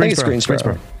Winston-Salem? I think it's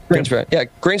Greensboro. Yeah,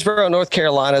 Greensboro, North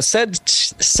Carolina,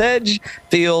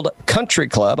 Sedgefield Country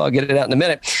Club. I'll get it out in a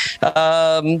minute.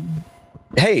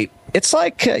 Hey, it's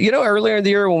like earlier in the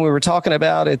year when we were talking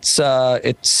about it's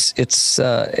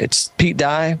Pete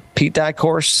Dye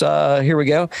course. Here we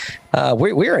go.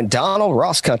 We're in Donald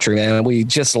Ross country, man. We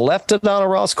just left the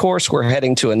Donald Ross course. We're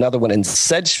heading to another one in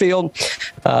Sedgefield,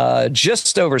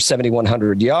 just over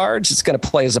 7,100 yards. It's going to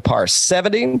play as a par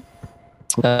 70.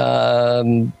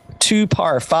 2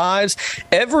 par 5s.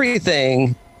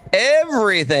 Everything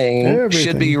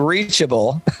should be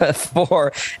reachable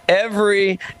for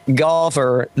every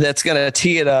golfer that's going to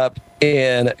tee it up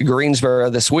in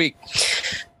Greensboro this week.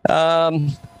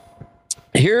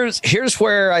 Here's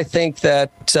where I think that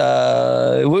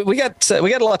we got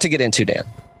a lot to get into, Dan.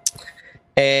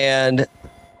 And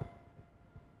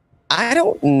I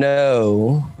don't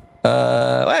know.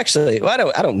 I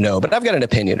don't know, but I've got an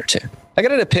opinion or two. I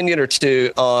got an opinion or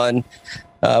two on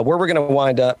where we're going to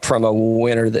wind up from a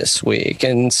winner this week.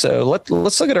 And so let's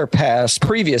look at our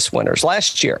previous winners.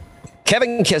 Last year,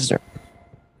 Kevin Kisner,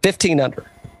 15 under.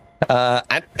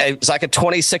 It was like a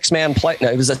 26-man play. No,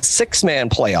 it was a 6-man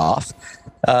playoff.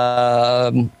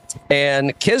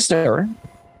 And Kisner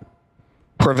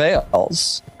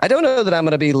prevails. I don't know that I'm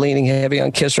going to be leaning heavy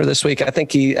on Kisner this week. I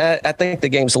think the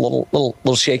game's a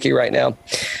little shaky right now.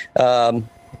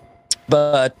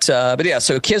 But yeah,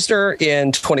 so Kisner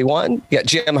in 21, you got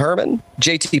Jim Herman,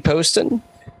 JT Poston,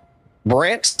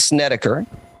 Brandt Snedeker,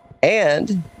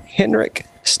 and Henrik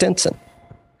Stenson,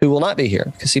 who will not be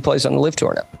here because he plays on the LIV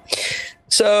Tour now.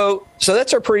 So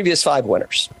that's our previous 5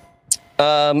 winners.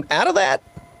 Out of that,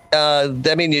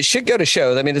 you should go to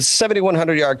show. I mean, it's a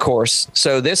 7,100 yard course.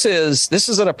 So this is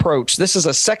an approach. This is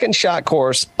a second shot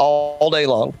course all day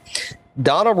long.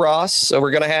 Donald Ross. So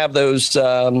we're going to have those.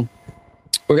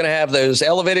 We're going to have those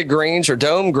elevated greens or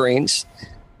dome greens.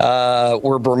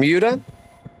 We're Bermuda.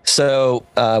 So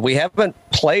we haven't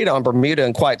played on Bermuda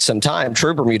in quite some time,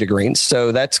 true Bermuda greens.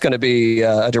 So that's going to be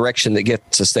a direction that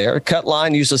gets us there. Cut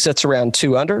line usually sits around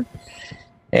 2 under.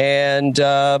 And,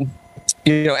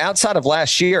 outside of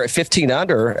last year at 15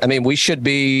 under, I mean, we should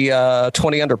be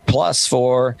 20 under plus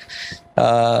for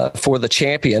the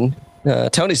champion.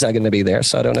 Tony's not going to be there,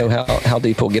 so I don't know how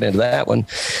deep we'll get into that one.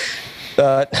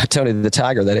 Tony the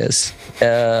Tiger, that is.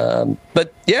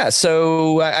 But yeah,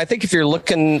 so I think if you're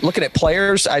looking at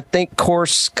players, I think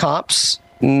course comps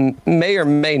may or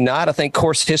may not. I think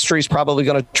course history is probably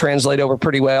going to translate over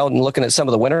pretty well and looking at some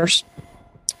of the winners.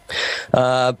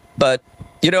 But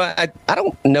I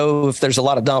don't know if there's a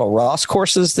lot of Donald Ross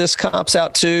courses this comps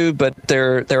out to, but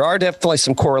there are definitely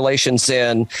some correlations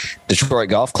in Detroit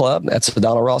Golf Club. That's the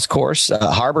Donald Ross course.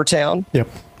 Harbor Town. Yep.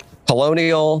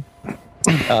 Colonial.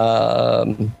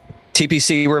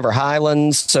 TPC River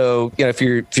Highlands. So, if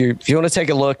you want to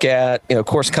take a look at,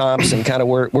 course comps and kind of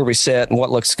where we sit and what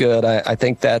looks good, I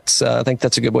think that's a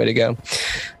good way to go.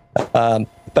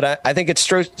 But I think it's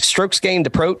strokes gained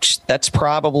approach. That's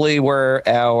probably where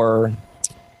our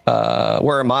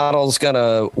model's going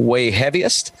to weigh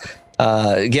heaviest.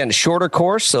 Again, shorter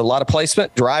course, so a lot of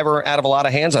placement, driver out of a lot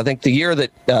of hands. I think the year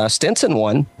that Stenson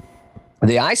won,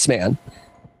 the Iceman,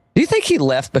 do you think he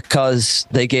left because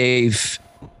they gave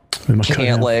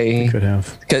Cantlay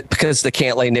because the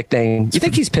Cantlay nickname? You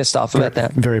think he's pissed off about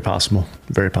that? Very possible.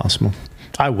 Very possible.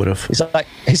 I would have.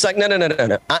 He's like, no.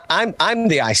 I'm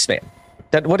the Iceman.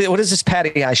 What is this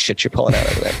Patty Ice shit you're pulling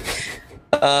out over there?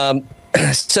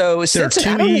 So there are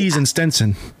 2 E's in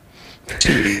Stenson.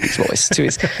 Too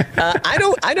easy. I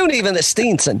don't even the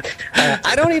Steenson.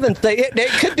 I don't even think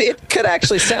it could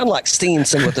actually sound like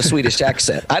Steenson with a Swedish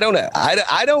accent. I don't know.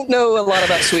 I don't know a lot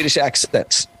about Swedish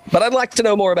accents, but I'd like to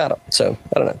know more about them. So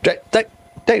I don't know.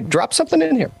 Dave, drop something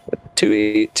in here.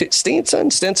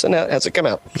 Stinson, how's it come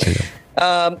out?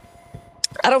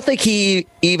 I don't think he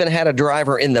even had a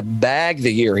driver in the bag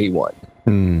the year he won.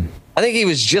 I think he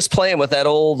was just playing with that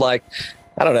old, like,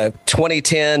 I don't know,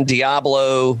 2010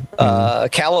 Diablo,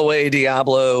 Callaway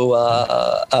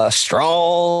Diablo,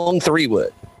 strong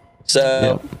 3-wood.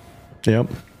 So, Yep.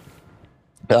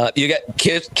 You got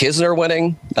Kisner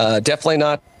winning. Definitely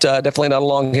not a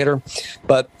long hitter,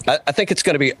 but I think it's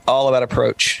going to be all about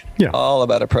approach. Yeah, all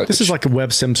about approach. This is like a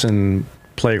Webb Simpson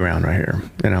playground right here.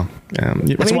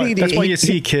 That's why you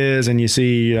see Kiz and you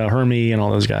see Hermie and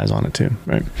all those guys on it too,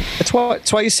 right? That's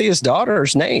why you see his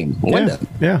daughter's name, Wyndham.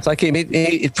 Yeah. It's like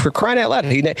he for crying out loud,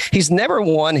 he's never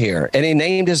won here, and he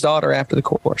named his daughter after the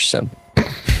course. So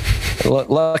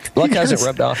luck hasn't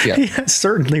rubbed off yet. He has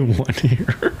certainly won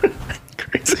here.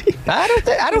 Crazy.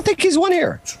 I don't think he's won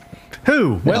here.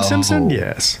 Who? Webb Simpson?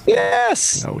 Yes.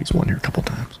 No, he's won here a couple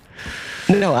times.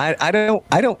 No, I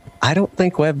don't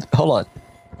think Webb. Hold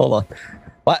on.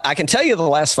 Well, I can tell you the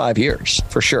last 5 years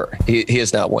for sure. He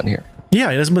has not won here.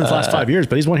 Yeah, it hasn't been the last 5 years,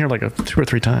 but he's won here like 2 or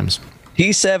 3 times.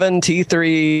 T7,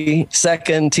 T3,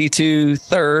 second, T2,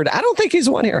 third. I don't think he's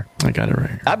won here. I got it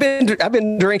right. I've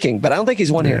been drinking, but I don't think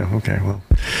he's won here. Okay, well,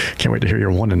 can't wait to hear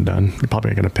your one and done. You're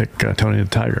probably going to pick Tony the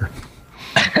Tiger.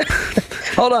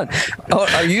 Hold on.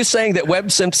 Are you saying that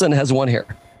Webb Simpson has won here?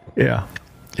 Yeah,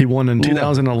 he won in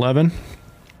 2011.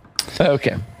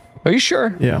 Okay, are you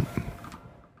sure? Yeah.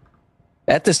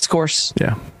 At this course?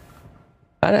 Yeah.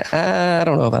 I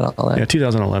don't know about all that. Yeah,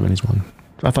 2011 he's won.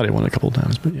 I thought he won a couple of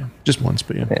times, but yeah, just once.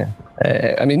 But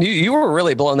yeah. I mean, you were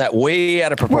really blowing that way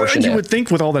out of proportion. Well, you would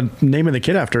think with all the name of the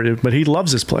kid after it, but he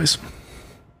loves this place.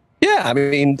 Yeah, I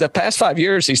mean, the past 5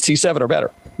 years he's T7 or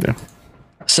better. Yeah.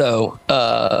 So,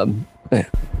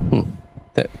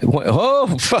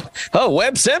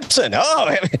 Webb Simpson.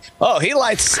 He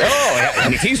lights.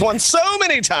 He's won so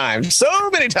many times.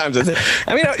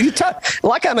 I mean, you talk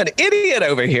like I'm an idiot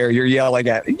over here. You're yelling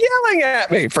at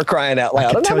me for crying out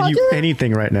loud. I can tell you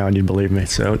anything right now and you'd believe me.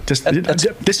 So this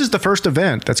is the first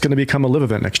event that's going to become a live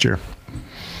event next year.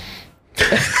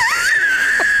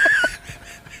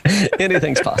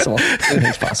 Anything's possible.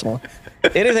 Anything's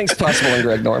possible in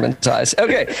Greg Norman's eyes.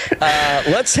 Okay,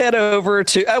 let's head over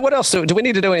to what else? Do we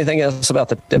need to do anything else about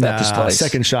this place?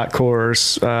 Second shot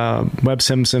course, Webb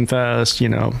Simpson Fest.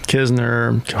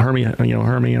 Kisner,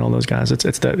 Hermie, and all those guys.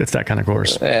 It's that kind of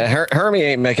course. Hermie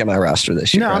ain't making my roster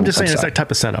this year. No, I'm just saying it's that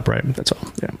type of setup, right? That's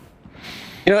all. Yeah.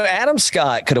 Adam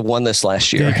Scott could have won this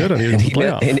last year. Yeah, he could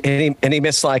have. And he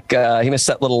missed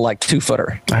that little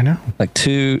 2-footer. I know. Like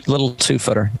little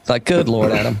 2-footer. Like, good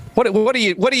Lord, Adam. What are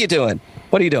you doing?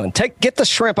 What are you doing? Get the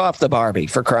shrimp off the Barbie,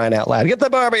 for crying out loud. Get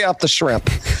the Barbie off the shrimp.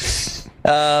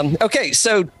 Okay,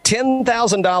 so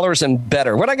 $10,000 and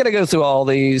better. We're not going to go through all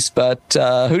these, but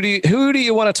who do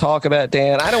you want to talk about,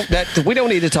 Dan? We don't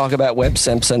need to talk about Webb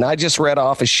Simpson. I just read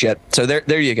off his shit. So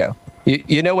there you go.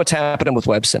 You know what's happening with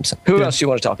Webb Simpson. Who else do you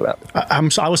want to talk about? I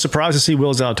was surprised to see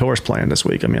Will Zalatoris playing this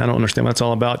week. I mean, I don't understand what it's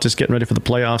all about. Just getting ready for the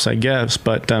playoffs, I guess.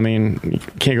 But, I mean, you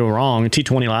can't go wrong.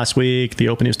 T20 last week. The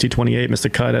Open, he was T28. Missed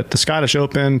the cut at the Scottish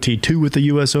Open. T2 with the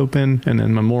U.S. Open. And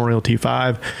then Memorial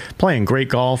T5. Playing great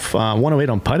golf. 108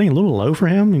 on putting. A little low for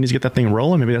him. He needs to get that thing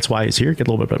rolling. Maybe that's why he's here. Get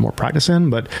a little bit more practice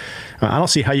in. But I don't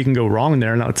see how you can go wrong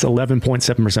there. Now, it's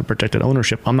 11.7% protected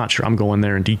ownership. I'm not sure I'm going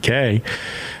there in DK.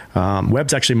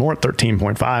 Webb's actually more at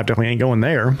 13.5. Definitely ain't going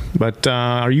there. But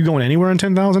are you going anywhere in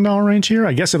 $10,000 range here?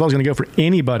 I guess if I was going to go for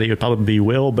anybody, it would probably be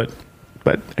Will, but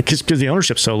because the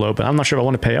ownership's so low. But I'm not sure if I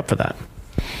want to pay up for that.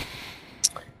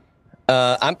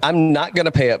 I'm not going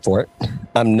to pay up for it.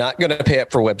 I'm not going to pay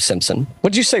up for Webb Simpson.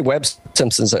 What did you say Webb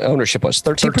Simpson's ownership was?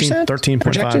 13%?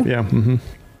 13.5, yeah. Mm-hmm.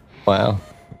 Wow.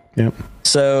 Yep.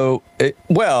 So,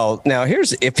 now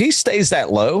if he stays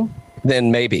that low,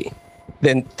 then maybe.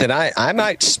 Then I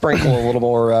might sprinkle a little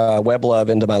more Webb love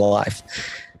into my life.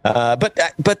 But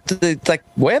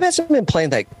Webb hasn't been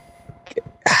playing that.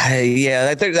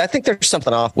 I think there's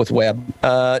something off with Webb.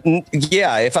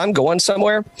 If I'm going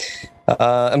somewhere,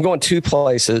 I'm going 2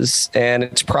 places, and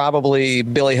it's probably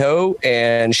Billy Ho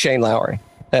and Shane Lowry.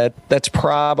 That's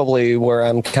probably where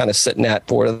I'm kind of sitting at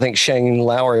for it. I think Shane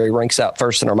Lowry ranks out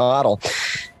first in our model,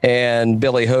 and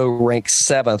Billy Ho ranks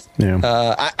 7th.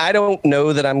 Yeah. I don't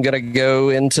know that I'm going to go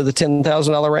into the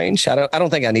 $10,000 range. I don't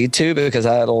think I need to, because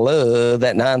I love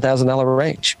that $9,000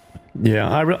 range. Yeah,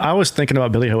 I was thinking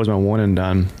about Billy Ho as my one and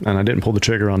done, and I didn't pull the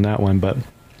trigger on that one, but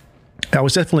I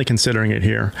was definitely considering it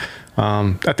here.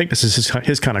 I think this is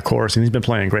his kind of course, and he's been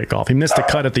playing great golf. He missed the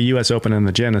cut at the U.S. Open and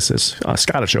the Genesis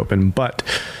Scottish Open, but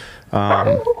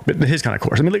his kind of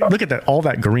course. I mean, look at that, all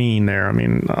that green there. I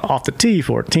mean, off the tee,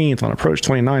 14th, on approach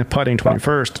 29th, putting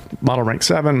 21st, model rank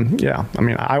 7. Yeah, I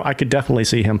mean, I could definitely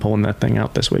see him pulling that thing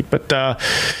out this week, but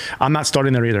I'm not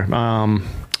starting there either.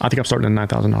 I think I'm starting in the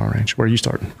 $9,000 range. Where are you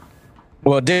starting?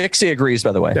 Well, Dixie agrees,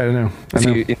 by the way. Yeah, I know.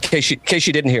 In case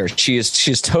you didn't hear,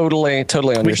 she's totally on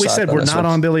your side. We said we're not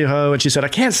on Billy Ho, and she said, I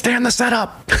can't stand the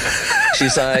setup.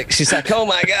 She's like, oh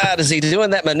my God, is he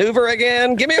doing that maneuver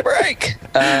again? Give me a break.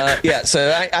 Yeah,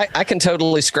 so I can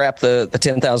totally scrap the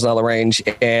 $10,000 range,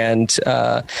 and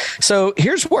so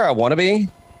here's where I want to be.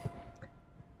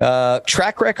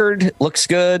 Track record looks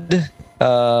good.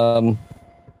 I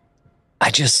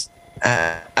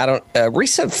don't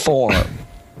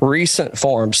recent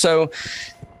form. So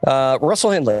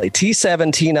Russell Henley,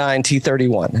 T7, T9,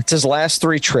 T31. It's his last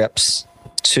 3 trips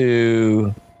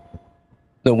to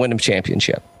the Wyndham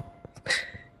Championship.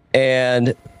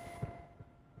 And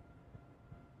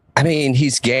I mean,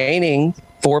 he's gaining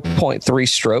 4.3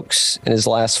 strokes in his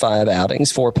last 5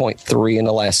 outings, 4.3 in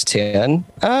the last 10.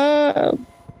 No,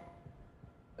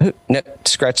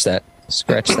 scratch that.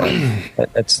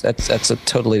 That's a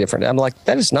totally different. I'm like,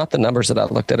 that is not the numbers that I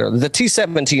looked at earlier. The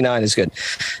T7, T9 is good.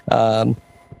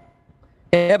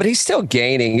 Yeah, but he's still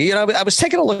gaining. You know, I was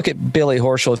taking a look at Billy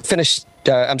Horschel. Finished.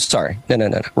 I'm sorry.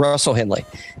 No. Russell Henley.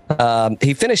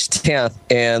 He finished 10th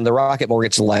in the Rocket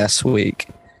Mortgage last week.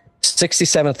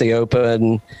 67th the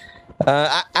Open.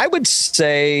 I would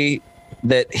say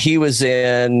that he was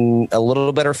in a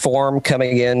little better form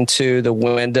coming into the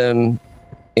Wyndham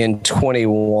in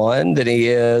 21 than he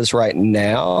is right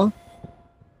now.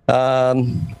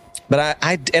 But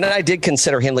I did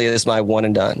consider Henley as my one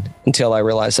and done until I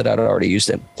realized that I'd already used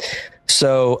him.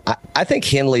 So I think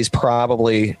Henley's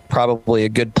probably a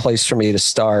good place for me to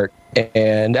start.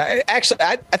 And I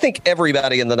think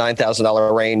everybody in the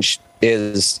 $9,000 range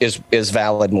is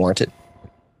valid and warranted.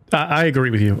 I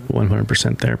agree with you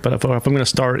 100% there. But if I'm going to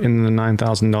start in the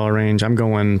 $9,000 range, I'm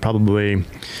going probably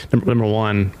number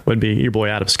one would be your boy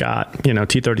Adam Scott. You know,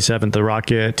 T37 at the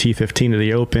Rocket, T15 at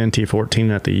the Open,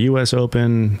 T14 at the U.S.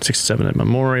 Open, 67 at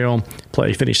Memorial.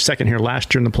 He finished second here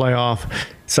last year in the playoff.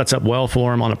 Sets up well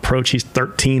for him on approach. He's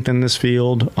 13th in this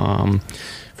field.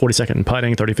 42nd in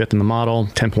putting, 35th in the model,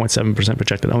 10.7%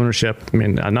 projected ownership. I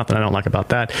mean, nothing I don't like about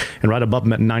that. And right above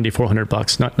him at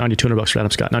 $9,400, not $9,200 for Adam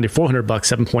Scott, $9,400,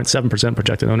 7.7%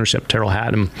 projected ownership. Terrell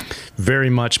Hatton, very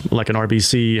much like an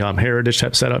RBC Heritage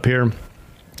type setup here.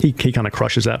 He kind of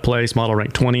crushes that place. Model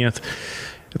ranked 20th.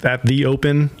 At the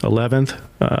Open,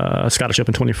 11th, Scottish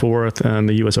Open 24th, and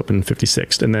the U.S. Open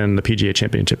 56th, and then the PGA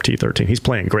Championship T13. He's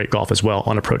playing great golf as well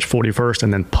on approach 41st,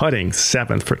 and then putting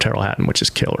 7th for Terrell Hatton, which is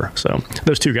killer. So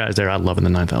those two guys there, I love in the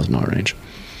 $9,000 range.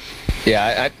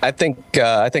 Yeah, I think the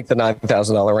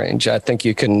 $9,000 range. I think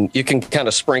you can kind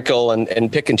of sprinkle and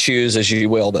pick and choose as you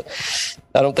will, but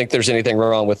I don't think there's anything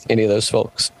wrong with any of those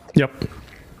folks. Yep.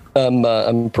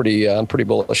 I'm pretty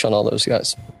bullish on all those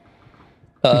guys.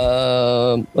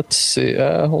 Let's see.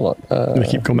 Hold on. You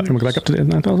keep going back. You want to go back up to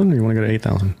 9,000, or you want to go to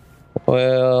 8,000?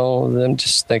 Well, I'm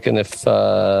just thinking if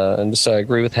I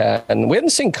agree with Hatton. We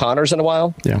haven't seen Connors in a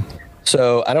while. Yeah.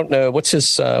 So I don't know what's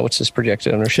his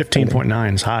projected ownership.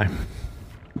 15.9 is high.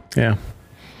 Yeah.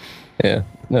 Yeah.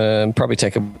 Probably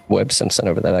take a Webb Simpson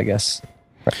over that, I guess.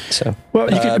 Right, so,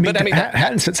 well, you could.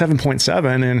 Hatton's at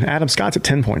 7.7 and Adam Scott's at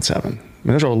 10.7. I mean,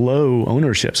 those are low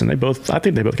ownerships, and I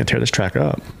think they both can tear this track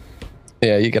up.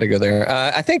 Yeah, you got to go there.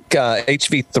 I think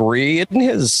HV3 in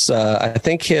his. I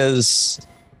think his.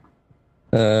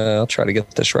 I'll try to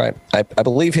get this right. I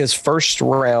believe his first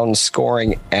round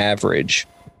scoring average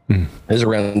is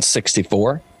around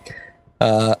 64.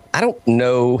 I don't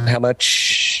know how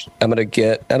much I'm going to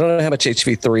get. I don't know how much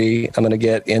HV3 I'm going to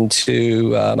get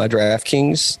into my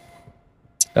DraftKings.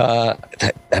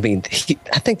 I mean,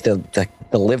 I think the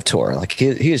Live Tour, like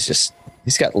he is just.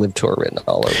 He's got Live Tour written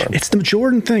all over him. It's the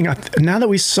Jordan thing. Now that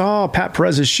we saw Pat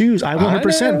Perez's shoes, I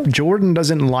 100%. Jordan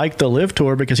doesn't like the Live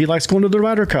Tour because he likes going to the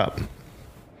Ryder Cup.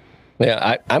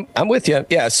 Yeah, I'm with you.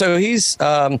 Yeah, so he is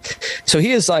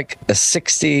like a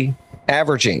 60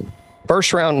 averaging.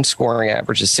 First round scoring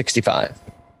average is 65,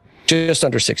 just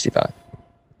under 65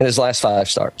 in his last 5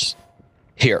 starts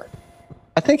here.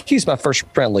 I think he's my first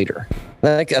round leader.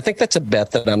 I think that's a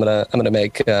bet that I'm gonna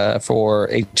make for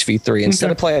HV3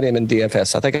 instead of playing him in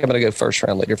DFS. I think I'm gonna go first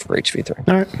round leader for HV3.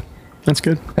 All right, that's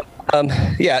good.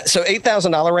 Yeah, so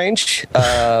 $8,000 range.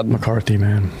 McCarthy,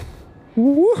 man.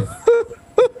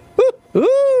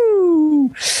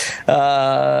 Ooh.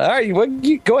 All right, well,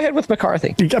 you go ahead with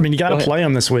McCarthy. I mean, you got to play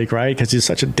him this week, right? Because he's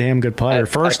such a damn good putter.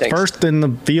 First in the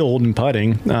field in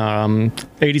putting,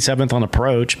 87th on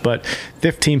approach, but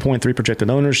 15.3 projected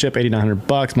ownership,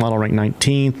 $8,900. Model ranked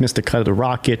 19th. Missed the cut of the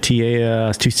Rocket.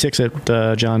 T6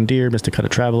 at John Deere. Missed the cut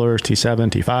of Travelers. T7,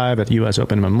 T5 at the U.S.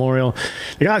 Open Memorial.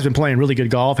 The guy's been playing really good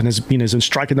golf and has been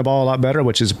striking the ball a lot better,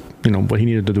 which is what he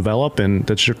needed to develop, and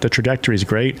the trajectory is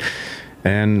great.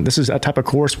 And this is a type of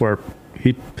course where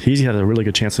he's had a really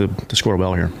good chance to score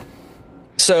well here.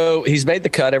 So he's made the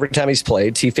cut every time he's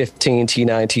played. T15, T9,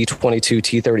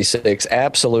 T22, T36.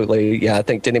 Absolutely. Yeah, I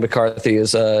think Denny McCarthy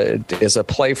is a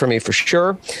play for me for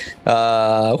sure.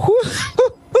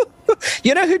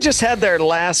 You know who just had their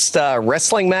last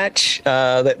wrestling match?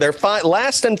 Their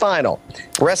last and final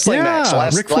wrestling match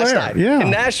last night in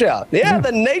Nashville. Yeah,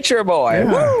 the Nature Boy.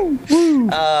 Yeah.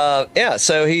 Woo!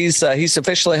 So he's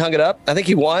officially hung it up. I think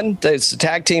he won. It's a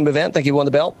tag team event. I think he won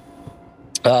the belt.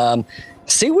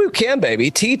 Siwoo Kim,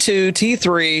 baby. T2,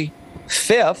 T3,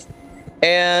 5th.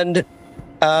 And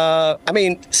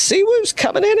Siwoo's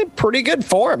coming in pretty good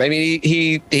form. I mean,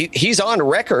 he's on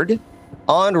record.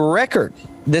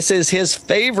 This is his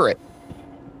favorite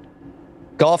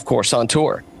golf course on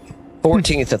tour.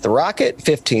 14th at the Rocket,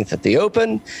 15th at the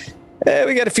Open.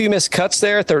 We got a few missed cuts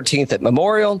there, 13th at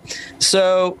Memorial.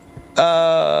 So,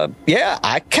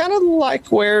 I kind of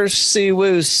like where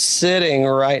Siwoo's sitting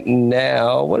right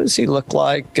now. What does he look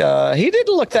like? He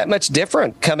didn't look that much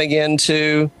different coming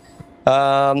into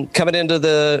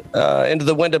the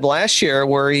Wyndham last year,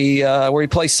 where he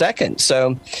placed second.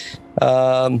 So,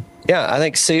 I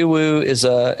think Siwoo is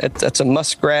that's a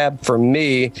must grab for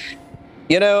me.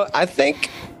 I think.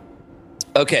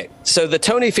 Okay, so the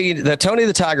Tony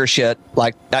the Tiger shit,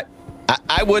 like I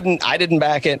didn't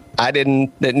back it.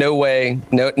 No way,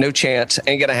 no chance.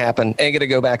 Ain't gonna happen. Ain't gonna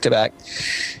go back to back.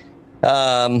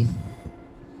 I'm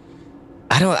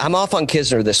off on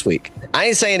Kisner this week. I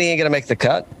ain't saying he ain't gonna make the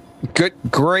cut.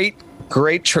 Great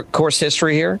course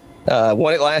history here.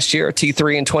 Won it last year,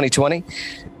 T3 in 2020.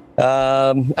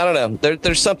 I don't know.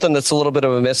 There's something that's a little bit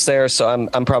of a miss there, so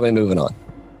I'm probably moving on.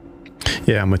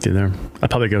 Yeah, I'm with you there. I'd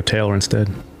probably go Taylor instead.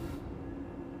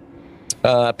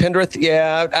 Pendrith,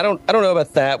 I don't know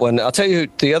about that one. I'll tell you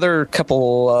the other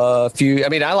couple few. I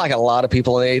mean, I like a lot of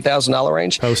people in the $8,000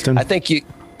 range. Poston. I think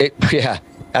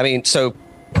so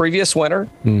previous winner,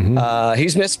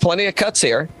 he's missed plenty of cuts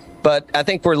here, but I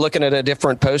think we're looking at a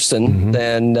different Poston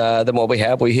than what we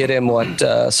have. We hit him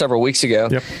several weeks ago.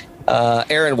 Yep.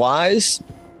 Aaron Wise,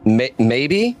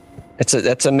 maybe.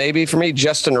 That's a maybe for me.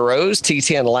 Justin Rose,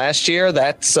 T10 last year.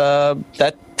 That's a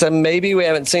maybe. We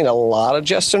haven't seen a lot of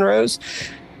Justin Rose.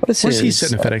 Where's he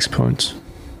sitting at FedEx points?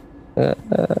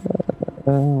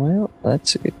 Well,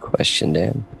 that's a good question,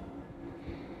 Dan.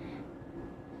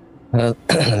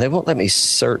 They won't let me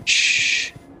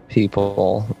search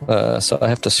people, so I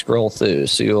have to scroll through.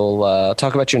 So you'll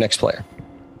talk about your next player.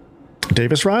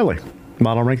 Davis Riley.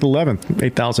 Model ranked 11th,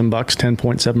 $8,000,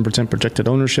 10.7% projected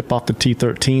ownership off the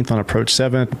T13th on approach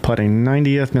 7th, putting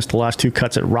 90th. Missed the last two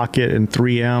cuts at Rocket and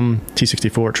 3M,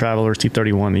 T64 at Travelers,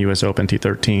 T31 the U.S. Open,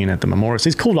 T13 at the Memorial. So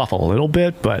he's cooled off a little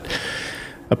bit, but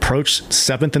approach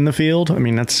 7th in the field. I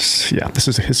mean, this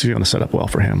is going to set up well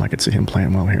for him. I could see him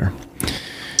playing well here.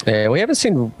 We haven't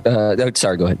seen.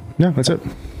 Sorry, go ahead. No, that's it.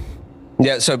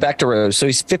 Yeah, so back to Rose. So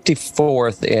he's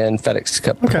 54th in FedEx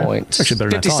Cup points. Actually better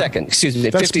than I thought. 52nd. Excuse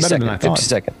me,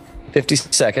 52nd.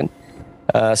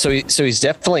 52nd. So he's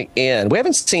definitely in. We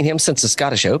haven't seen him since the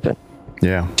Scottish Open.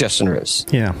 Yeah. Justin Rose.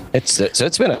 Yeah. It's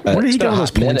been a Where did he get all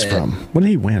those points from? What did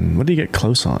he win? What did he get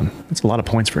close on? That's a lot of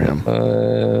points for him.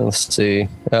 Let's see.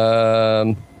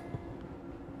 4th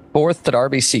at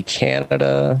RBC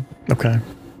Canada. Okay.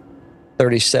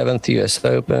 37th U.S.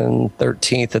 Open,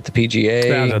 13th at the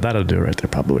PGA. Yeah, that'll do it right there,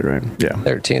 probably, right? Yeah.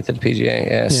 13th at the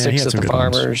PGA, 6th at the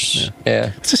Farmers.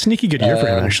 Yeah. It's a sneaky good year for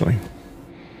him, actually.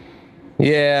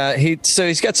 Yeah,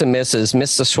 he's got some misses.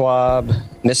 Missed the Schwab,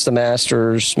 missed the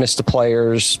Masters, missed the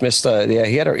Players, he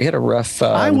had a rough.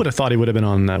 I would have thought he would have been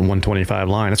on that 125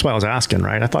 line. That's why I was asking,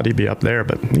 right? I thought he'd be up there,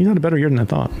 but he had a better year than I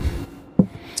thought.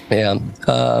 Yeah.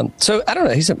 So I don't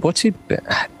know. What's he?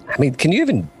 I mean, can you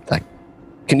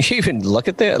even look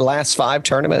at the last 5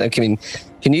 tournaments? I mean,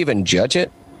 can you even judge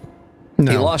it?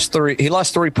 No. He lost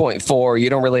 3.4. You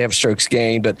don't really have strokes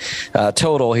gained, but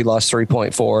total he lost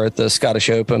 3.4 at the Scottish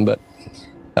Open, but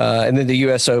and then the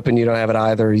U.S. Open you don't have it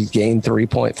either. He gained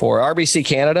 3.4. RBC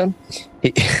Canada,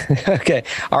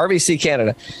 RBC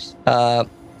Canada.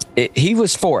 He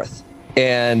was 4th,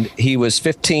 and he was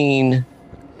 15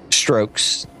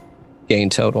 strokes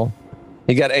gained total.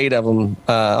 He got 8 of them,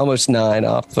 almost 9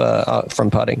 off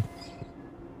from putting.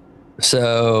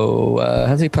 So how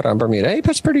does he put on Bermuda? He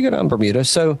puts pretty good on Bermuda.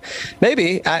 So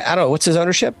maybe, I don't know, what's his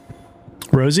ownership?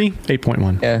 Rosie,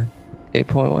 8.1. Yeah.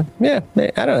 8.1. Yeah,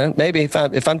 I don't know. Maybe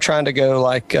if I'm trying to go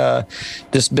like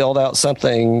just build out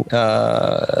something,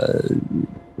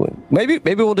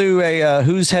 maybe we'll do a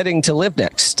who's heading to live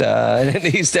next. And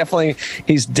he's definitely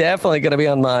going to be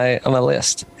on my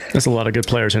list. There's a lot of good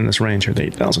players in this range here, the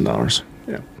 $8,000.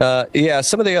 Yeah. Yeah.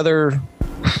 Some of the other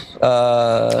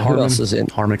Harman, who else is in?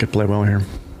 Harman could play well here.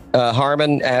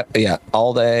 Harman, yeah,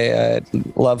 all day.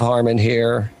 Love Harman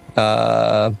here.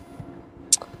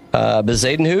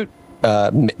 Bezadenhout.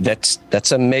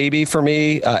 That's a maybe for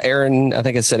me. Aaron, I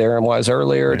think I said Aaron Wise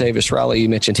earlier. Right. Davis Riley, you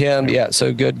mentioned him. Yeah,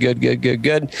 so good.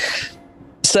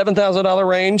 $7,000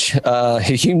 range.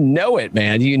 You know it,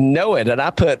 man. You know it. And I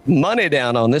put money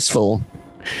down on this fool.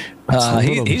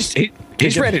 He's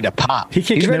ready to pop. He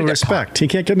can't get no respect. He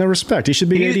can't get no respect. He should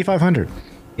be 8,500.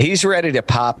 He's ready to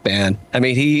pop, man. I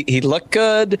mean, he looked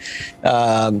good,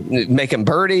 making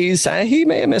birdies. He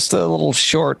may have missed a little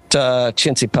short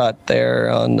chintzy putt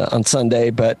there on Sunday,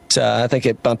 but I think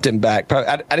it bumped him back. Probably,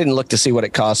 I didn't look to see what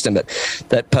it cost him, but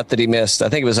that putt that he missed, I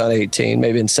think it was on 18,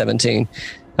 maybe in 17.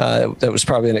 That was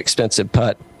probably an expensive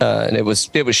putt, and it was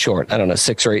short. I don't know,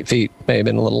 6 or 8 feet, may have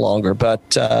been a little longer, but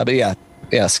yeah.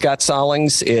 Yeah, Scott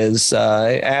Stallings is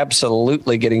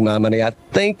absolutely getting my money. I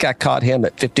think I caught him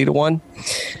at 50-1,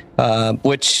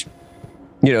 which,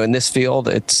 in this field,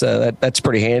 it's that's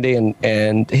pretty handy.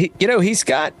 And he, he's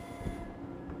got.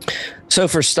 So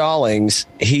for Stallings,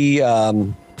 he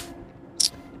where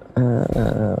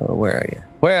are you?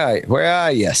 Where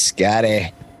are you,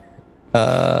 Scotty?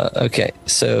 Okay,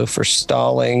 so for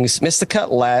Stallings, missed the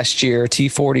cut last year,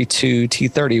 T42,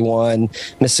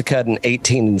 T31, missed the cut in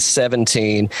 18 and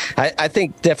 17. I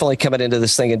think definitely coming into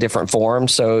this thing in different form.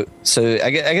 So I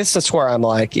guess that's where I'm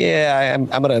like, yeah, I'm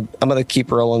gonna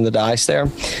keep rolling the dice there.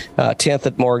 10th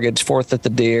at Mortgage, 4th at the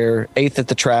Deer, 8th at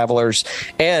the Travelers,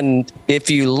 and if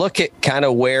you look at kind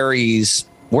of where he's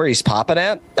popping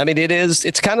at, I mean,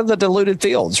 it's kind of the diluted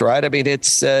fields, right? I mean,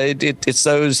 it's this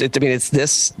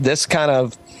kind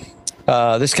of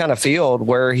field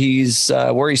where he's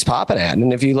popping at.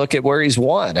 And if you look at where he's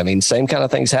won, I mean, same kind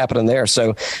of things happening there.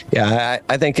 So yeah,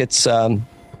 I think it's,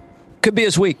 could be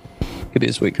his week. Could be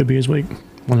his week.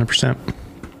 100%.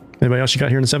 Anybody else you got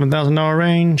here in the $7,000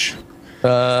 range?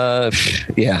 Yeah,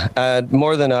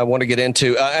 more than I want to get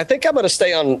into. I think I'm going to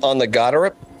stay on the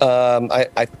Goddard.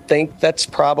 I think that's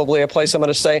probably a place I'm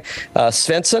going to stay.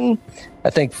 Svensson, I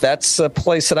think that's a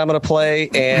place that I'm going to play,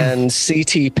 and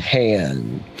CT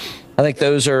Pan. I think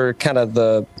those are kind of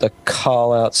the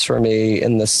call outs for me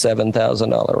in the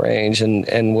 $7,000 range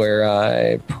and where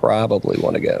I probably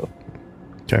want to go.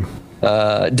 Okay.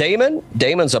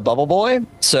 Damon's a bubble boy.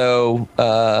 So,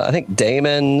 I think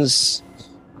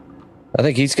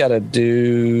he's got to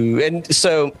do, and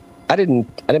so I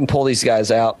didn't pull these guys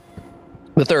out,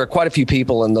 but there are quite a few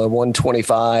people in the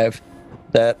 125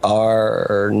 that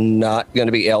are not going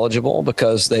to be eligible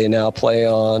because they now play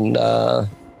on the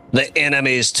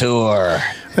Enemies Tour.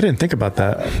 I didn't think about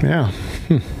that. Yeah.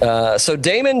 So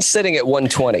Damon's sitting at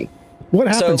 120. What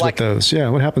happens with those? Yeah.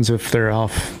 What happens if they're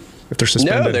off? If they're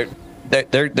suspended? No, they're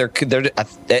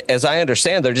as I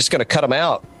understand, they're just going to cut them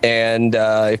out. And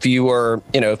if you were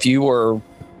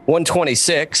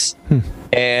 126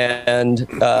 and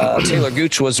Taylor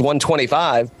Gooch was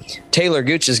 125, Taylor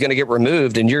Gooch is going to get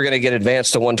removed, and you're going to get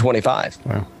advanced to 125.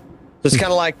 Wow. So it's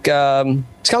kind of like a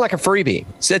freebie.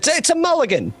 It's a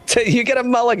mulligan. You get a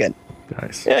mulligan.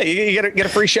 Nice. Yeah, you get a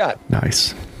free shot.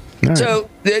 Nice. Right. So,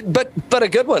 but a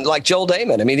good one like Joel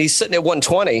Damon. I mean, he's sitting at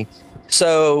 120.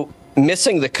 So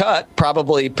missing the cut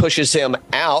probably pushes him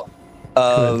out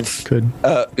of and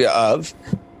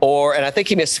I think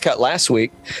he missed the cut last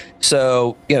week.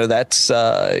 So, that's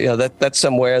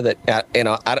somewhere that,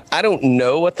 I don't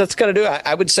know what that's going to do.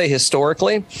 I would say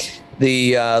historically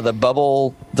the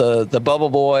bubble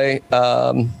boy,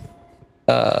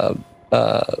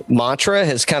 mantra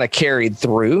has kind of carried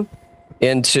through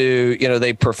into,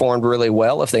 they performed really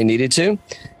well if they needed to.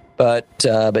 But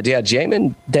yeah,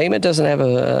 Damon doesn't have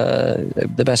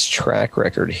the best track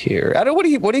record here. I don't. What are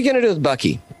you going to do with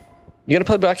Bucky? You going to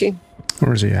play Bucky?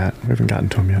 Where is he at? We haven't gotten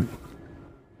to him yet.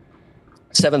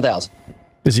 7,000.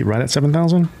 Is he right at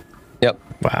 7,000? Yep.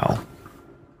 Wow.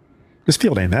 This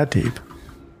field ain't that deep.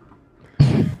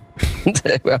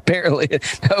 Apparently,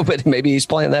 no. But maybe he's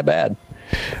playing that bad.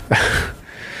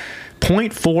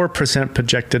 0.4%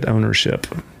 projected ownership.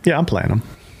 Yeah, I'm playing him.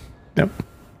 Yep.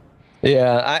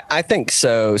 Yeah, I think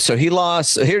so. So he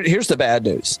lost. Here's the bad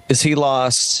news: is he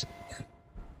lost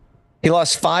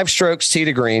 5 strokes tee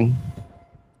to green,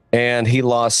 and he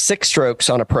lost 6 strokes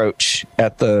on approach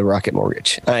at the Rocket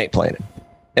Mortgage. I ain't playing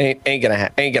it. Ain't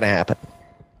gonna happen.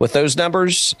 With those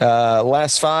numbers,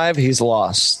 last 5 he's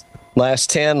lost. Last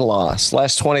 10 lost.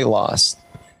 Last 20 lost.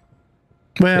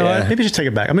 Well, maybe just take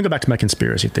it back. I'm gonna go back to my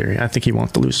conspiracy theory. I think he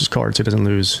wants to lose his cards. He doesn't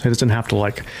lose. He doesn't have to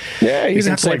like. Yeah, he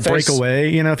doesn't have to like break away.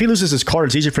 You know, if he loses his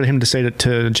cards, it's easier for him to say to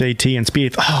JT and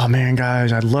Spieth, "Oh man,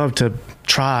 guys, I'd love to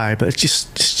try, but it's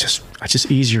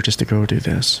just easier just to go do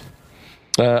this."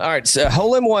 All right, so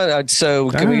hole in one.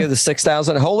 So can we get the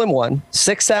 6,000 hole in one?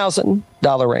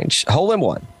 $6,000 range hole in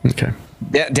one. Okay.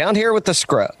 Down here with the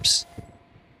scrubs.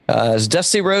 As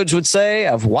Dusty Rhodes would say,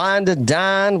 I've wined and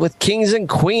dined with kings and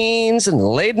queens and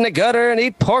laid in the gutter and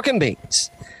eat pork and beans.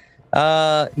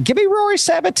 Give me Rory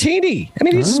Sabatini. I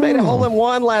mean, he just made a hole in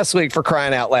one last week for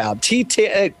crying out loud.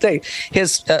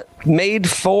 His made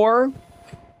 4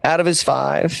 out of his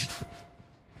 5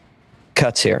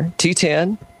 cuts here.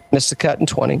 T10, missed the cut in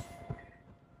 20.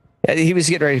 He was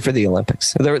getting ready for the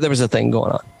Olympics. There was a thing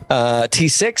going on.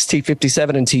 T6,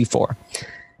 T57, and T4.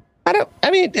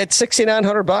 At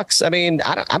 $6,900, I mean,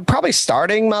 I'm probably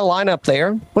starting my lineup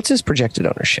there. What's his projected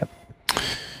ownership?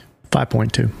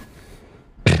 5.2.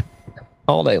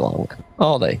 All day long.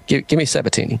 All day. Give me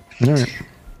Sabatini. All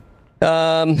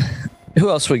right. Who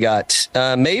else we got?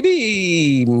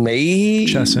 Maybe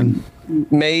Chesson.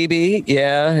 Maybe.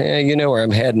 Yeah. You know where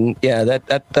I'm heading. Yeah,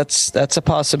 that's a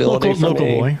possibility. Local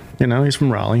boy. You know, he's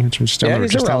from Raleigh. He's a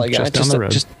Raleigh guy. Just down the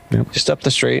road. Just up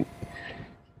the street.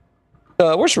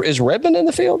 Is Redmond in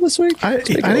the field this week? I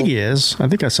think he is. I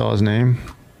think I saw his name.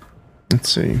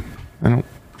 Let's see. I don't.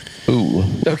 Ooh.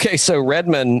 Okay, so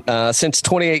Redmond, since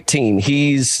 2018,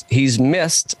 he's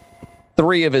missed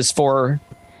 3 of his 4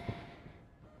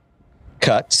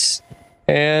 cuts,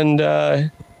 and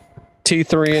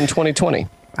T3 in 2020.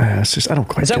 It's just I don't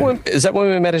quite. Is that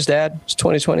when we met his dad? It's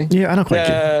 2020. Yeah, I don't quite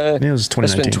get it. It was 2019.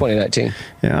 It's been 2019.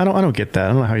 Yeah, I don't get that. I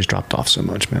don't know how he's dropped off so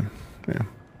much, man. Yeah.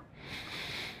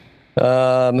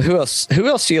 Who else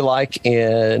do you like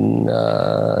in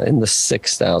the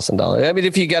 $6,000? I mean,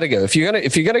 if you're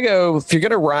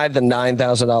gonna ride the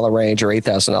 $9,000 range or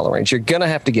 $8,000 range, you're gonna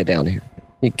have to get down here.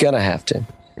 You're gonna have to.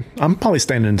 I'm probably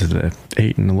staying into the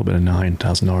 $8,000 and a little bit of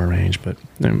 $9,000 range, but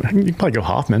you can probably go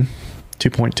Hoffman,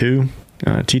 2.2,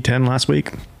 T10 last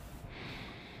week.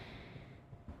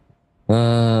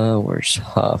 Where's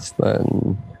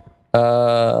Hoffman?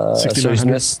 So he's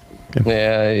missed.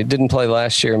 Yeah, he didn't play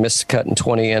last year. Missed a cut in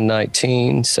 20 and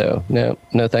 19. So no,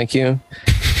 thank you.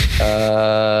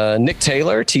 Nick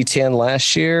Taylor, T10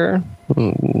 last year.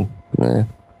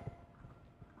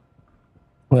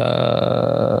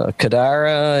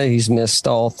 Kadira, he's missed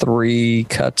all 3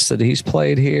 cuts that he's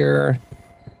played here.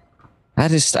 I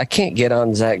can't get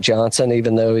on Zach Johnson,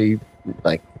 even though he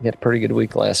had a pretty good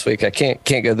week last week. I can't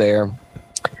go there.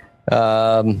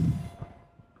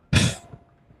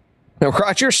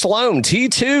 Roger Sloan,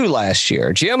 T2 last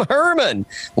year. Jim Herman,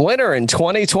 winner in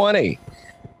 2020.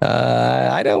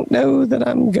 I don't know that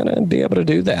I'm going to be able to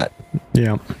do that.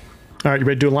 Yeah. All right, you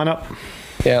ready to do a lineup?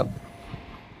 Yeah.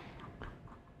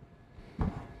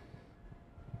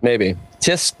 Maybe.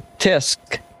 Tisk.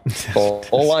 All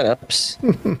lineups.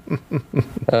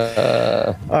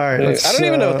 All right. I don't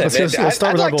even know what that means. Let's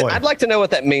start with our boy. I'd like to know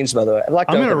what that means, by the way. I'm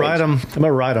going to ride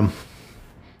him.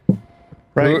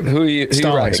 Right? Who are you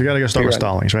Stallings. You got to go start with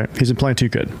Stallings, right? He's been playing too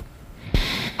good.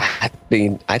 I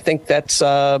mean, I think that's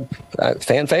a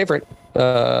fan favorite.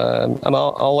 I'm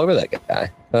all over that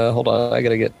guy. Hold on. I got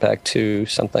to get back to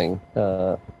something.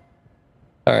 All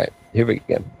right. Here we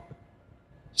go.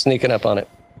 Sneaking up on it.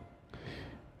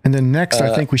 And then next,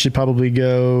 I think we should probably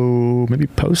go maybe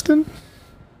Poston.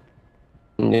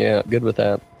 Yeah, good with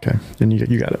that. Okay. Then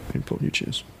you got it. You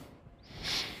choose.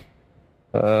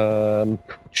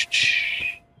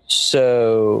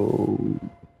 So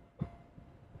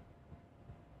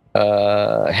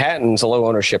Hatton's a low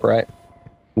ownership, right?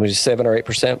 Was it 7 or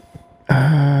 8%?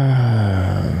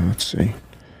 Let's see.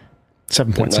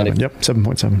 7.7. Yep,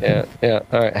 7.7. Yeah.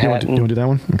 All right. You want to do that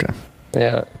one? Okay.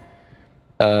 Yeah.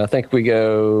 I think we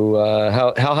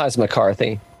go. How high is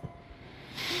McCarthy?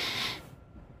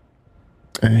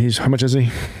 He's how much is he?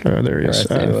 There he is.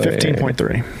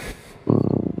 15.3.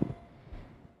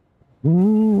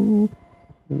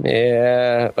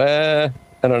 Yeah.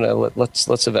 I don't know.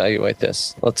 Let's evaluate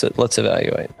this. Let's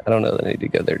evaluate. I don't know that I need to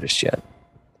go there just yet.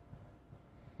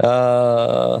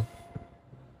 So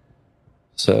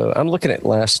I'm looking at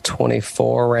last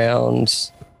 24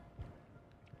 rounds.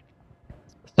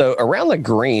 So around the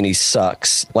green, he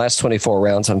sucks. Last 24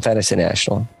 rounds on Fantasy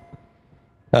National.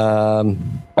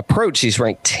 Approach, he's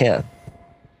ranked 10th.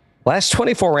 Last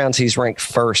 24 rounds, he's ranked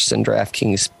first in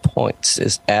DraftKings points.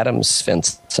 Is Adam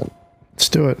Svensson? Let's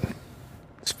do it.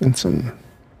 Svensson.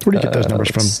 Where do you get those numbers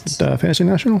from? Fantasy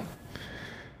National?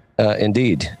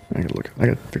 Indeed. I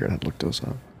gotta figure out how to look those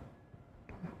up.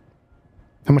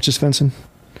 How much is Svensson?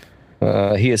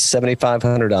 He is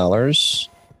 $7,500.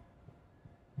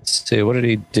 Let's see. What did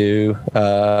he do?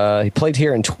 He played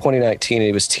here in 2019. And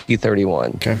he was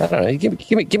T31. Okay. I don't know.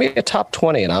 Give me a top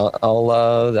 20, and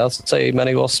I'll say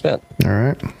money well spent. All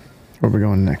right. Where are we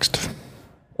going next?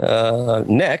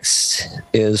 Next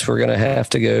is we're going to have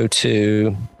to go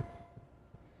to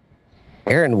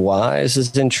Aaron Wise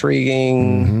is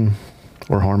intriguing.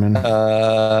 Mm-hmm. Or Harmon.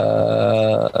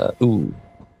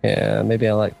 Yeah, maybe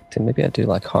I do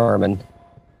like Harmon.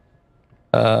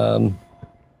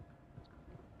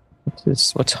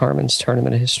 What's Harmon's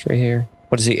tournament history here?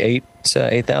 What is he,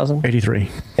 8,000?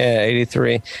 83. Yeah,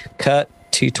 83. Cut,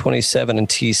 T27 and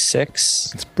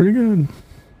T6. That's pretty good.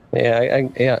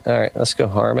 Yeah, all right, let's go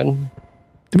Harmon.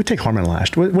 Did we take Harmon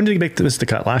last? When did he make the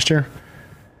cut? Last year?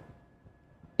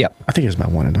 Yep. I think he was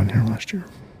about one and done here last year.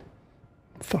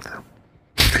 Fucker.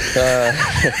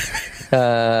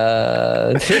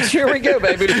 Here we go,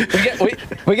 baby.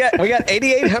 We got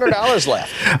 $8,800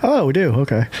 left. Oh, we do.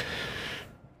 Okay.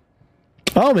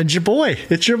 Oh, it's your boy.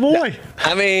 It's your boy.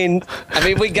 I mean,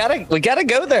 we gotta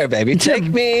go there, baby. Take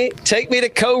me to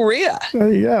Korea.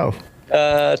 There you go.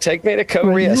 Take me to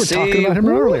Korea. You were talking about him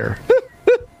earlier.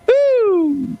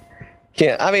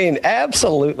 Yeah, I mean,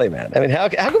 absolutely, man. I mean, how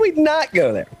can we not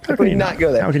go there? How can we not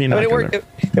go there? How can you not go there?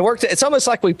 It worked. It's almost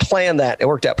like we planned that. It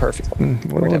worked out perfectly.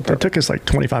 It took us like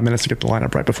 25 minutes to get the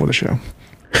lineup right before the show.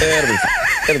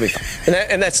 It'll be fun.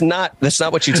 And that's not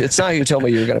what you. It's not who you told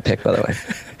me you were going to pick, by the way.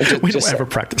 We don't ever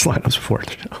practice lineups before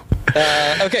the show.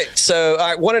 Okay, so all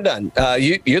right, one and done.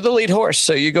 You're the lead horse,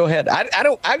 so you go ahead. I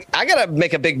gotta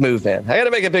make a big move, man. I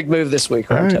gotta make a big move this week.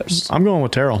 Right. I'm going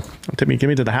with Terrell. Give me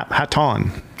to the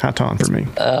Hatton for me.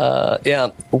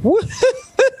 Yeah.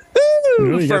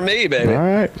 For me, baby. All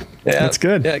right. Yeah. That's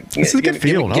good. Yeah. This is a good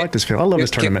field. I like this field. I love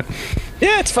this tournament.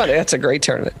 Yeah, it's fun. It's a great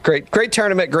tournament. Great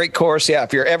tournament. Great course. Yeah,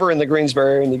 if you're ever in the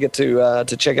Greensboro and you get to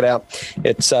check it out,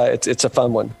 it's a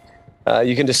fun one.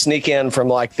 You can just sneak in from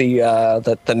like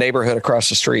the neighborhood across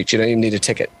the street. You don't even need a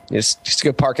ticket. You just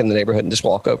go park in the neighborhood and just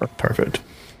walk over. Perfect.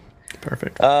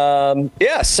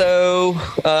 Yeah. So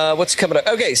what's coming up?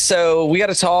 Okay. So we got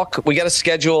to talk. We got to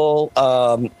schedule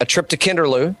a trip to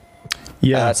Kinderloo.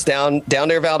 Yeah, it's down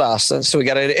near Valdosta. So we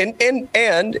got it,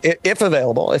 and if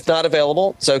available, if not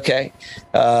available, it's okay.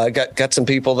 Got some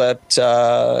people that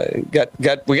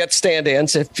we got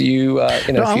stand-ins. If you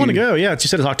No, I want to go. Yeah, you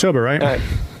said it's October, right?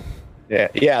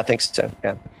 Yeah, I think so.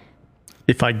 Yeah.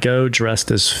 If I go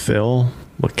dressed as Phil,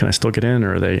 can I still get in,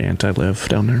 or are they anti-live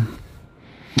down there?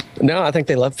 No, I think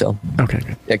they love Phil. Okay,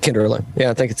 good. Yeah, Kinderloo. Yeah,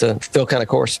 I think it's a Phil kind of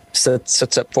course.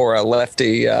 Sets up for a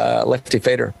lefty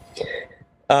fader.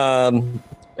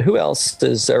 Who else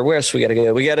is there? Where else we got to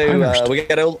go? We got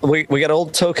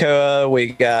Old Tocoa. We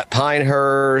got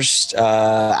Pinehurst.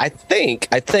 I think.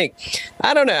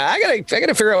 I don't know. I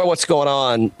gotta figure out what's going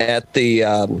on at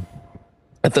the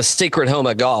Secret Home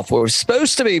of Golf. We're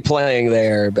supposed to be playing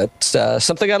there, but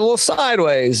something got a little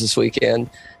sideways this weekend,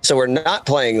 so we're not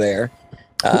playing there.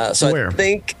 So where? I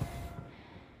think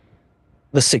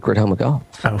the Secret Home of Golf.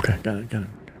 Oh, okay, got it.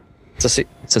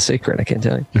 It's a secret. I can't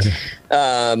tell you.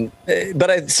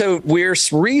 So we're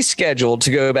rescheduled to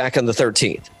go back on the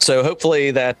 13th. So hopefully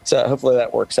that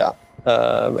works out.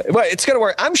 But it's going to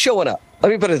work. I'm showing up. Let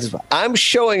me put it this way. I'm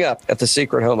showing up at the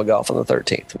Secret Home of Golf on the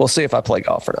 13th. We'll see if I play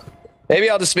golf or not.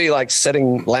 Maybe I'll just be like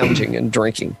sitting, lounging and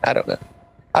drinking. I don't know.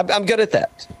 I'm good at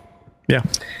that. Yeah.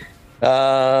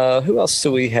 Who else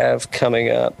do we have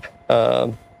coming up?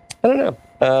 I don't know.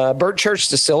 Bird Church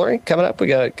Distillery coming up. We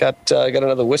got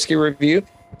another whiskey review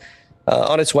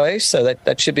on its way, so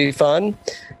that should be fun.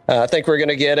 I think we're going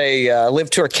to get a Live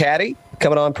Tour caddy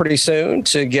coming on pretty soon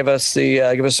to give us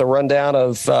a rundown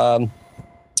of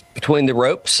between the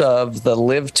ropes of the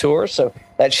Live Tour. So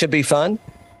that should be fun.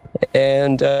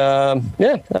 And I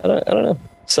don't know.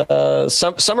 So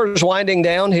summer's winding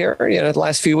down here. The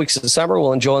last few weeks of the summer,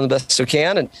 we'll enjoy them the best we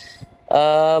can. And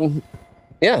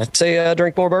I'd say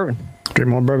drink more bourbon. Drink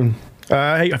more bourbon.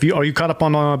 Hey, are you caught up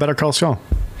on Better Call Saul?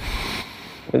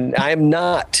 I am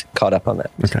not caught up on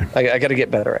that. Okay. I got to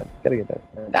get better at it.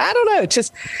 I don't know. It's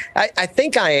just, I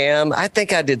think I am. I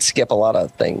think I did skip a lot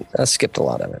of things. I skipped a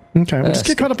lot of it. Okay. Well, just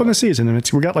get caught up on the season.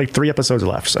 And we got like 3 episodes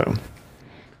left. So,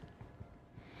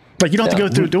 like, you don't have to go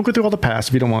through, don't go through all the past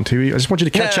if you don't want to. I just want you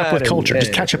to catch up with culture.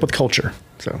 Just catch up with culture.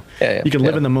 So you can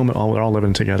live in the moment while we're all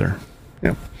living together.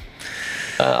 Yeah.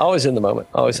 Always in the moment.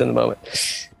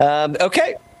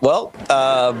 Okay. Well,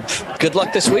 good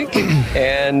luck this week,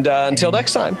 and until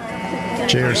next time.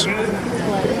 Cheers.